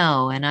also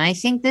know, and I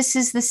think this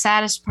is the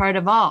saddest part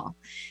of all,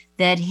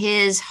 that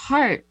his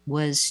heart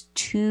was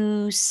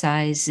 2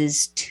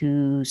 sizes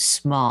too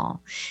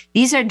small.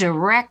 These are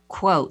direct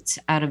quotes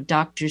out of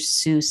Dr.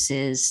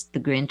 Seuss's The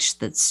Grinch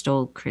That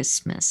Stole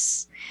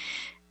Christmas.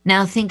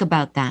 Now think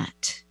about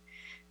that.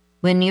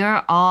 When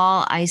you're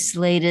all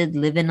isolated,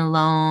 living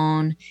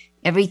alone,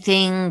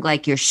 everything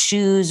like your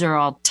shoes are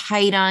all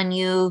tight on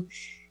you,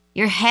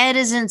 your head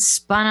isn't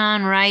spun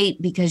on right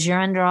because you're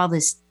under all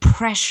this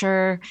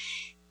pressure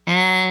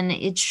and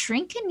it's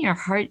shrinking your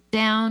heart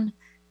down.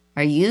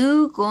 Are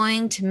you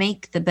going to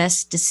make the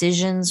best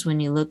decisions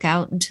when you look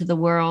out into the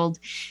world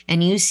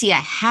and you see a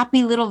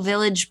happy little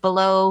village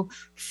below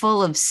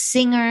full of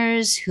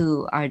singers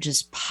who are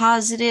just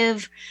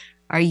positive?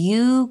 Are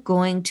you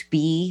going to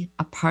be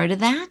a part of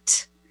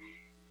that?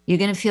 You're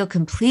going to feel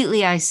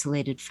completely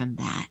isolated from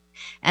that.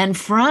 And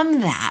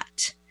from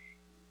that,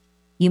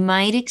 you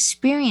might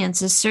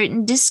experience a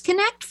certain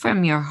disconnect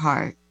from your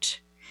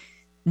heart.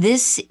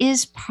 This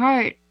is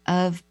part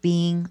of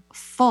being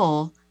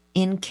full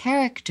in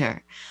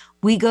character.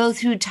 We go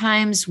through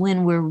times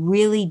when we're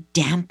really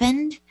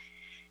dampened,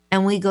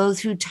 and we go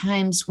through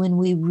times when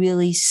we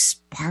really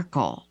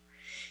sparkle.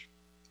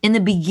 In the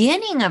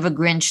beginning of A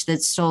Grinch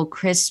That Stole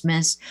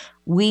Christmas,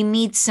 we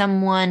meet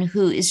someone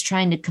who is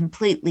trying to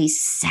completely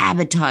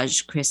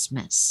sabotage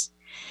Christmas.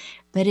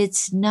 But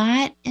it's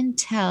not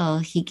until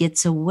he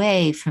gets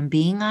away from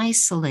being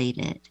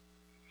isolated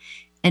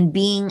and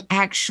being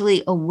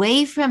actually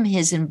away from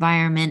his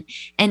environment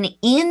and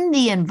in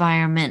the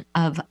environment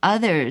of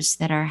others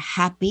that are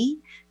happy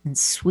and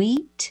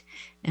sweet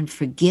and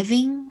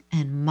forgiving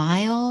and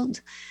mild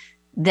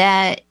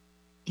that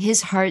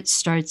his heart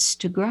starts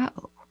to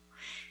grow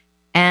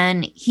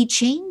and he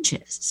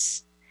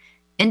changes.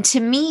 And to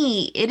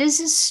me, it is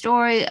a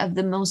story of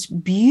the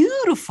most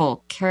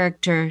beautiful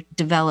character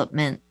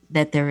development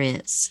that there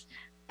is.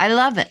 I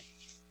love it.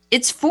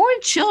 It's for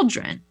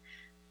children,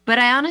 but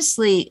I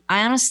honestly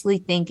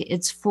think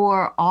it's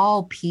for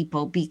all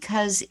people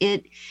because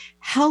it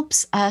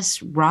helps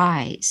us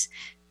rise.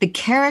 The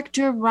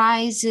character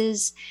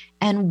rises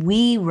and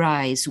we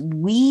rise.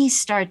 We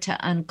start to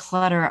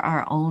unclutter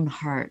our own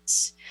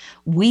hearts.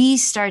 We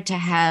start to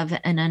have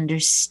an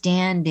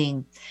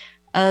understanding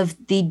of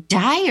the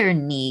dire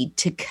need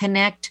to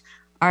connect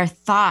our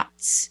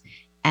thoughts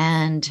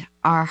and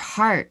our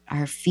heart,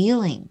 our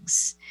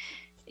feelings.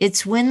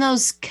 It's when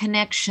those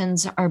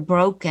connections are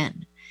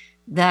broken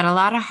that a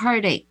lot of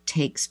heartache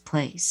takes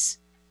place.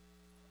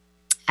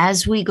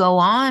 As we go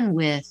on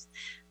with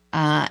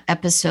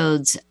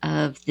episodes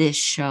of this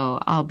show,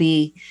 I'll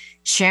be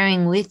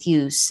sharing with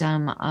you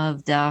some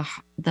of the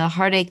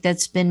heartache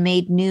that's been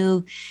made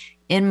new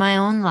in my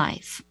own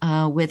life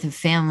with a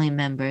family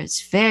member.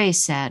 It's very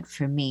sad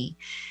for me.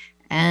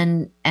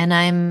 And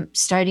I'm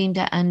starting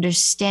to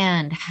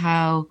understand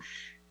how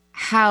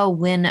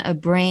when a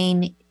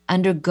brain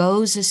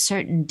undergoes a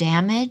certain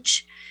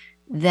damage,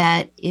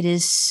 that it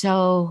is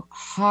so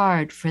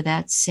hard for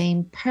that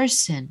same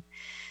person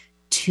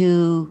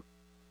to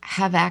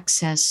have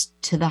access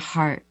to the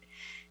heart.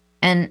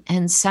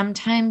 And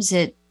sometimes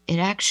it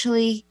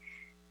actually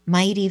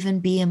might even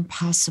be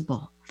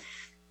impossible.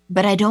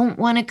 But I don't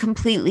want to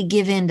completely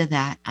give in to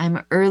that.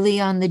 I'm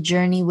early on the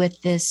journey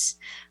with this.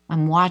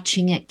 I'm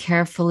watching it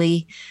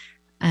carefully.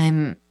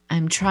 I'm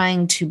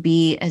trying to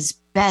be as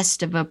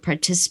best of a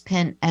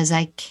participant as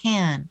I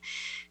can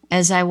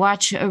as I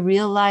watch a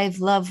real live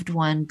loved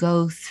one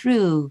go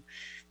through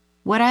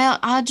what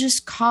I'll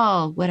just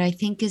call what I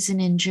think is an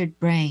injured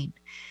brain,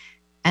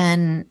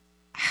 and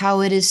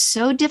how it is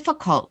so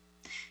difficult,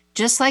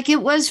 just like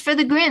it was for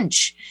the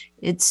Grinch.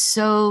 It's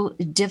so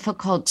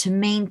difficult to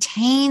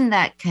maintain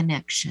that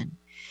connection.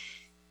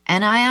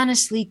 And I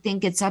honestly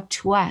think it's up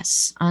to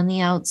us on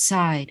the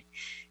outside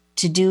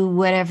to do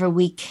whatever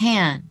we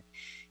can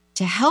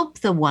to help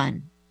the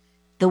one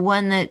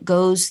that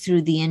goes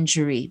through the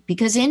injury,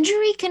 because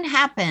injury can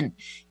happen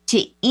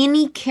to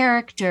any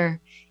character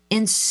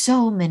in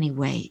so many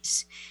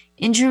ways.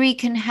 Injury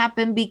can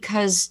happen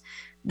because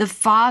the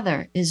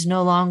father is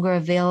no longer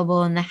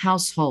available in the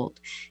household.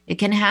 It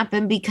can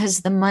happen because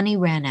the money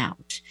ran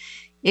out.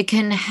 It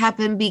can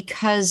happen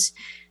because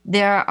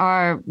there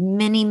are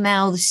many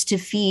mouths to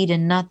feed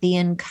and not the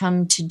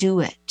income to do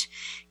it.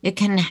 It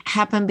can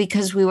happen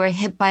because we were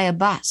hit by a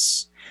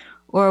bus,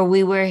 or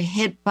we were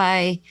hit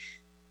by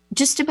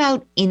just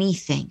about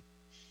anything.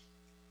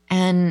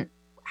 And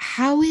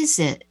how is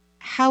it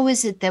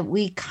that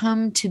we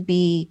come to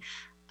be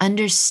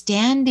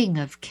understanding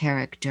of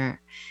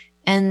character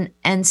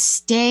and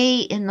stay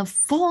in the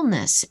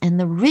fullness and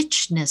the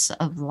richness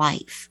of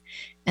life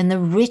and the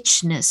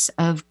richness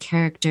of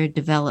character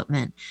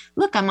development?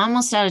 Look, I'm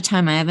almost out of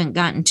time. I haven't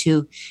gotten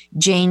to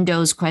Jane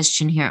Doe's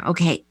question here.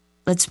 Okay,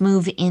 let's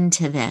move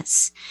into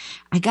this.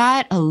 I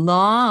got a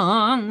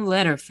long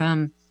letter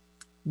from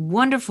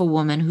wonderful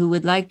woman who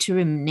would like to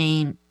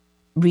remain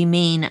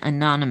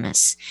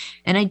anonymous.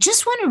 And I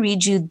just want to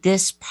read you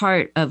this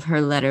part of her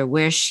letter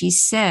where she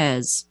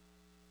says,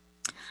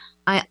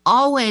 I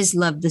always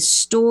love the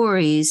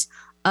stories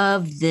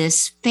of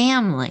this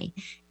family.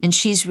 And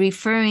she's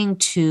referring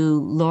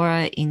to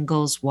Laura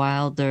Ingalls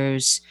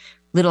Wilder's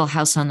Little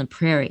House on the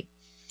Prairie.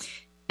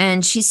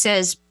 And she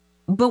says,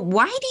 but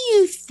why do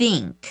you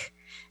think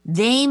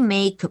they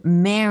make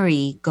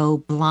Mary go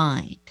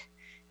blind?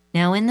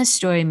 Now, in the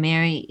story,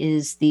 Mary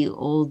is the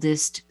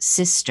oldest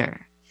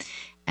sister.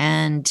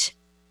 And,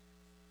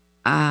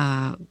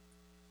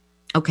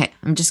 okay,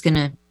 I'm just going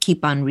to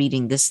keep on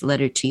reading this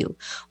letter to you.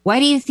 Why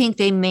do you think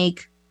they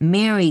make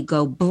Mary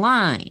go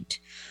blind?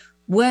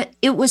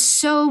 It was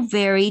so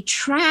very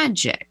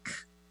tragic.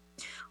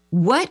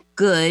 What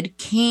good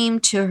came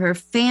to her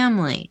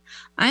family?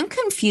 I'm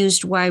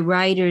confused why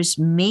writers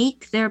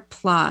make their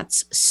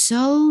plots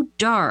so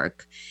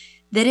dark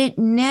that it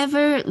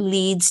never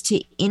leads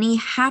to any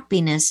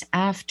happiness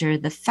after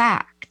the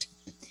fact.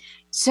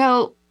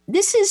 So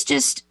this is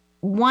just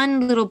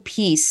one little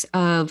piece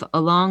of a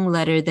long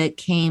letter that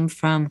came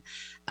from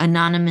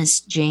anonymous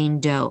Jane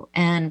Doe.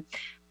 And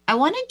I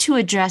wanted to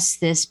address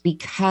this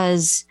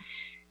because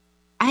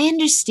I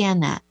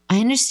understand that. I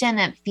understand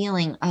that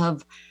feeling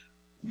of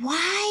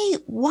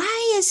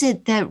why is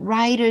it that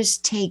writers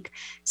take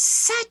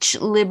such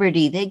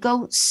liberty? They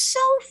go so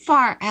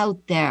far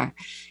out there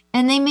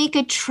And they make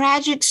a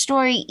tragic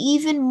story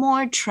even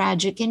more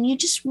tragic. And you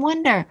just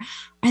wonder,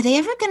 are they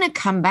ever going to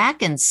come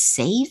back and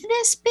save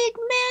this big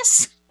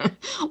mess? What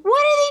are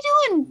they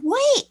doing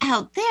way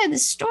out there? The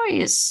story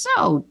is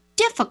so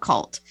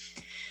difficult.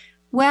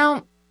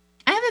 Well,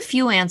 I have a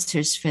few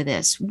answers for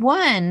this.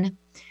 One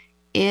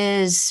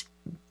is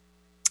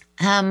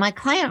my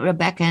client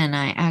Rebecca and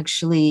I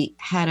actually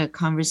had a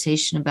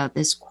conversation about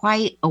this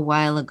quite a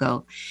while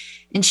ago.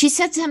 And she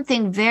said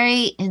something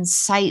very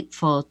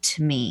insightful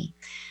to me.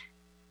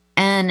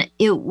 And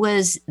it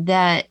was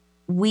that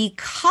we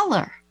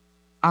color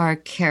our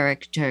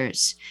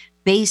characters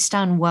based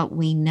on what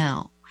we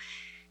know.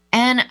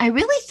 And I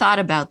really thought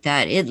about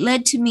that. It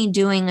led to me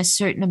doing a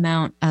certain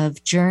amount of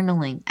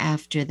journaling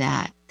after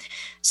that.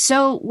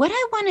 So what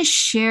I want to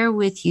share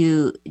with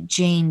you,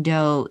 Jane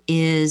Doe,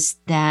 is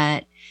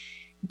that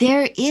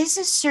there is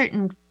a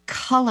certain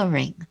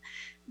coloring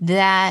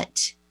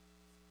that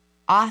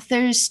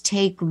authors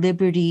take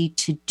liberty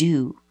to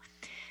do.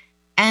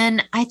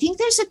 And I think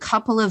there's a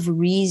couple of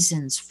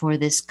reasons for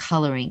this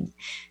coloring.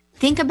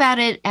 Think about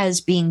it as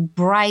being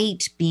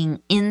bright,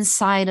 being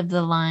inside of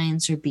the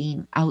lines, or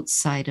being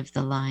outside of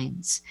the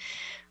lines.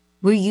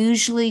 We're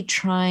usually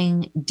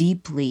trying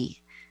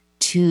deeply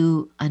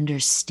to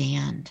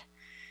understand.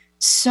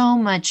 So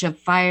much of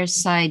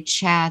fireside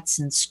chats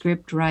and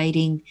script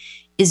writing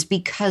is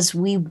because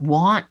we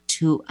want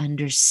to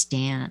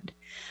understand.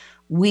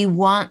 We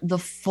want the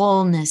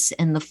fullness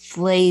and the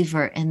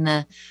flavor and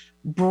the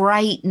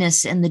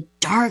brightness and the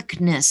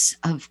darkness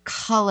of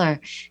color.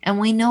 And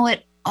we know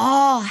it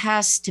all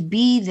has to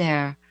be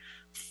there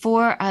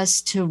for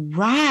us to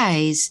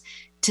rise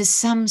to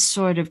some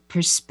sort of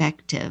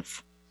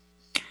perspective.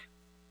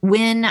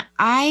 When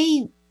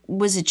I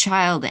was a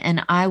child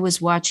and I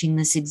was watching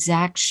this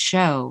exact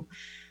show,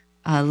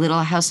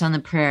 Little House on the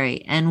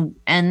Prairie, and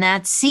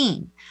that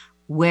scene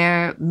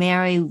where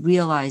Mary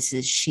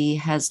realizes she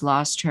has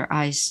lost her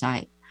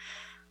eyesight,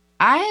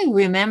 I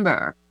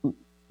remember,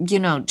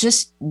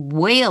 just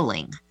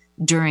wailing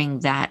during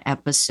that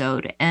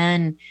episode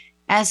and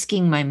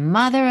asking my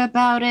mother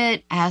about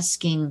it,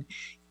 asking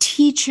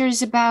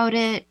teachers about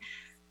it.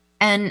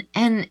 And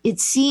it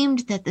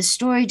seemed that the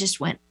story just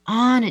went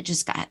on. It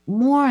just got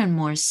more and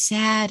more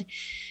sad.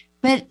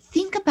 But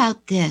think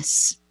about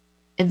this.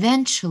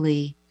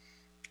 Eventually,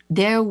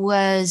 there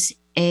was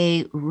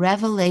a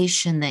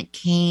revelation that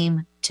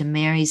came to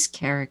Mary's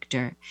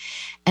character.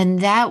 And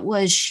that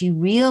was she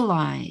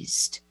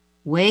realized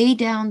way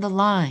down the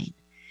line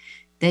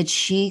that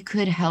she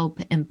could help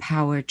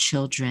empower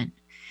children.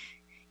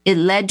 It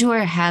led to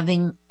her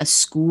having a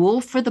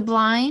school for the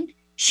blind.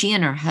 She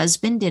and her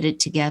husband did it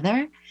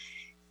together.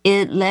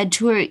 It led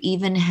to her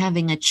even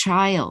having a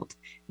child.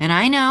 And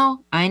I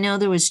know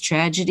there was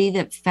tragedy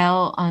that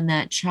fell on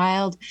that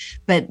child,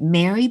 but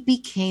Mary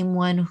became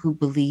one who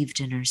believed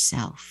in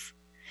herself.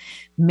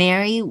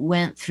 Mary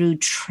went through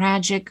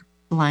tragic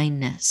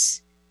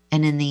blindness.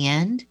 And in the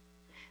end,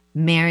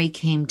 Mary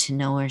came to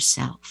know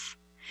herself.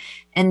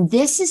 And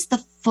this is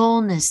the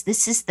fullness.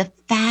 This is the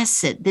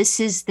facet. This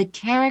is the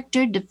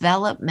character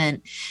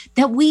development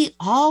that we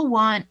all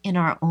want in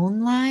our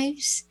own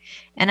lives.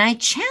 And I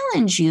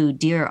challenge you,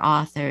 dear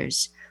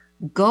authors,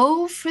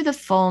 go for the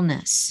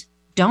fullness.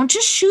 Don't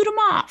just shoot them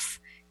off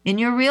in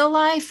your real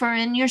life or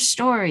in your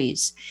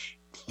stories.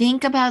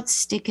 Think about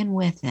sticking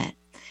with it.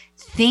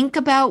 Think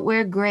about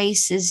where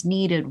grace is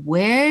needed.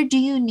 Where do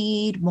you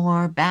need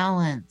more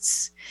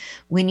balance?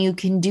 When you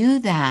can do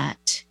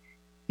that,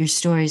 your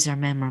stories are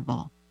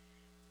memorable.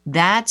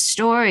 That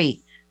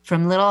story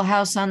from Little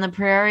House on the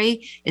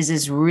Prairie is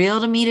as real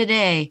to me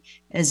today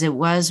as it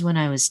was when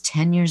I was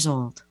 10 years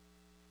old.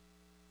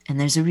 And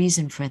there's a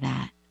reason for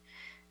that.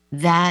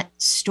 That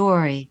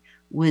story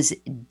was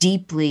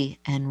deeply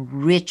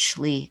and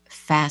richly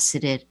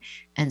faceted,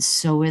 and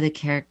so were the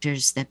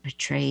characters that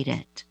portrayed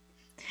it.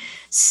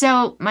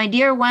 So, my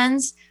dear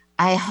ones,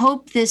 I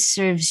hope this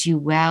serves you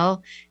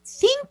well.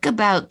 Think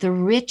about the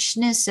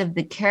richness of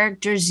the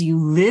characters you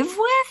live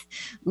with,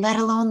 let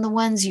alone the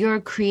ones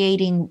you're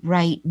creating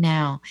right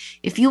now.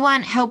 If you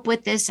want help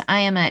with this,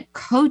 I am at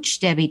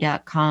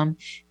CoachDebbie.com.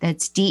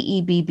 That's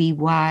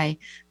DEBBY,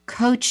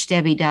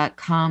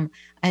 CoachDebbie.com.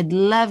 I'd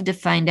love to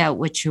find out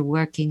what you're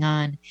working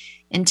on.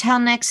 Until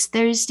next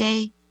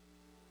Thursday,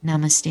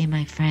 namaste,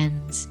 my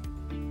friends.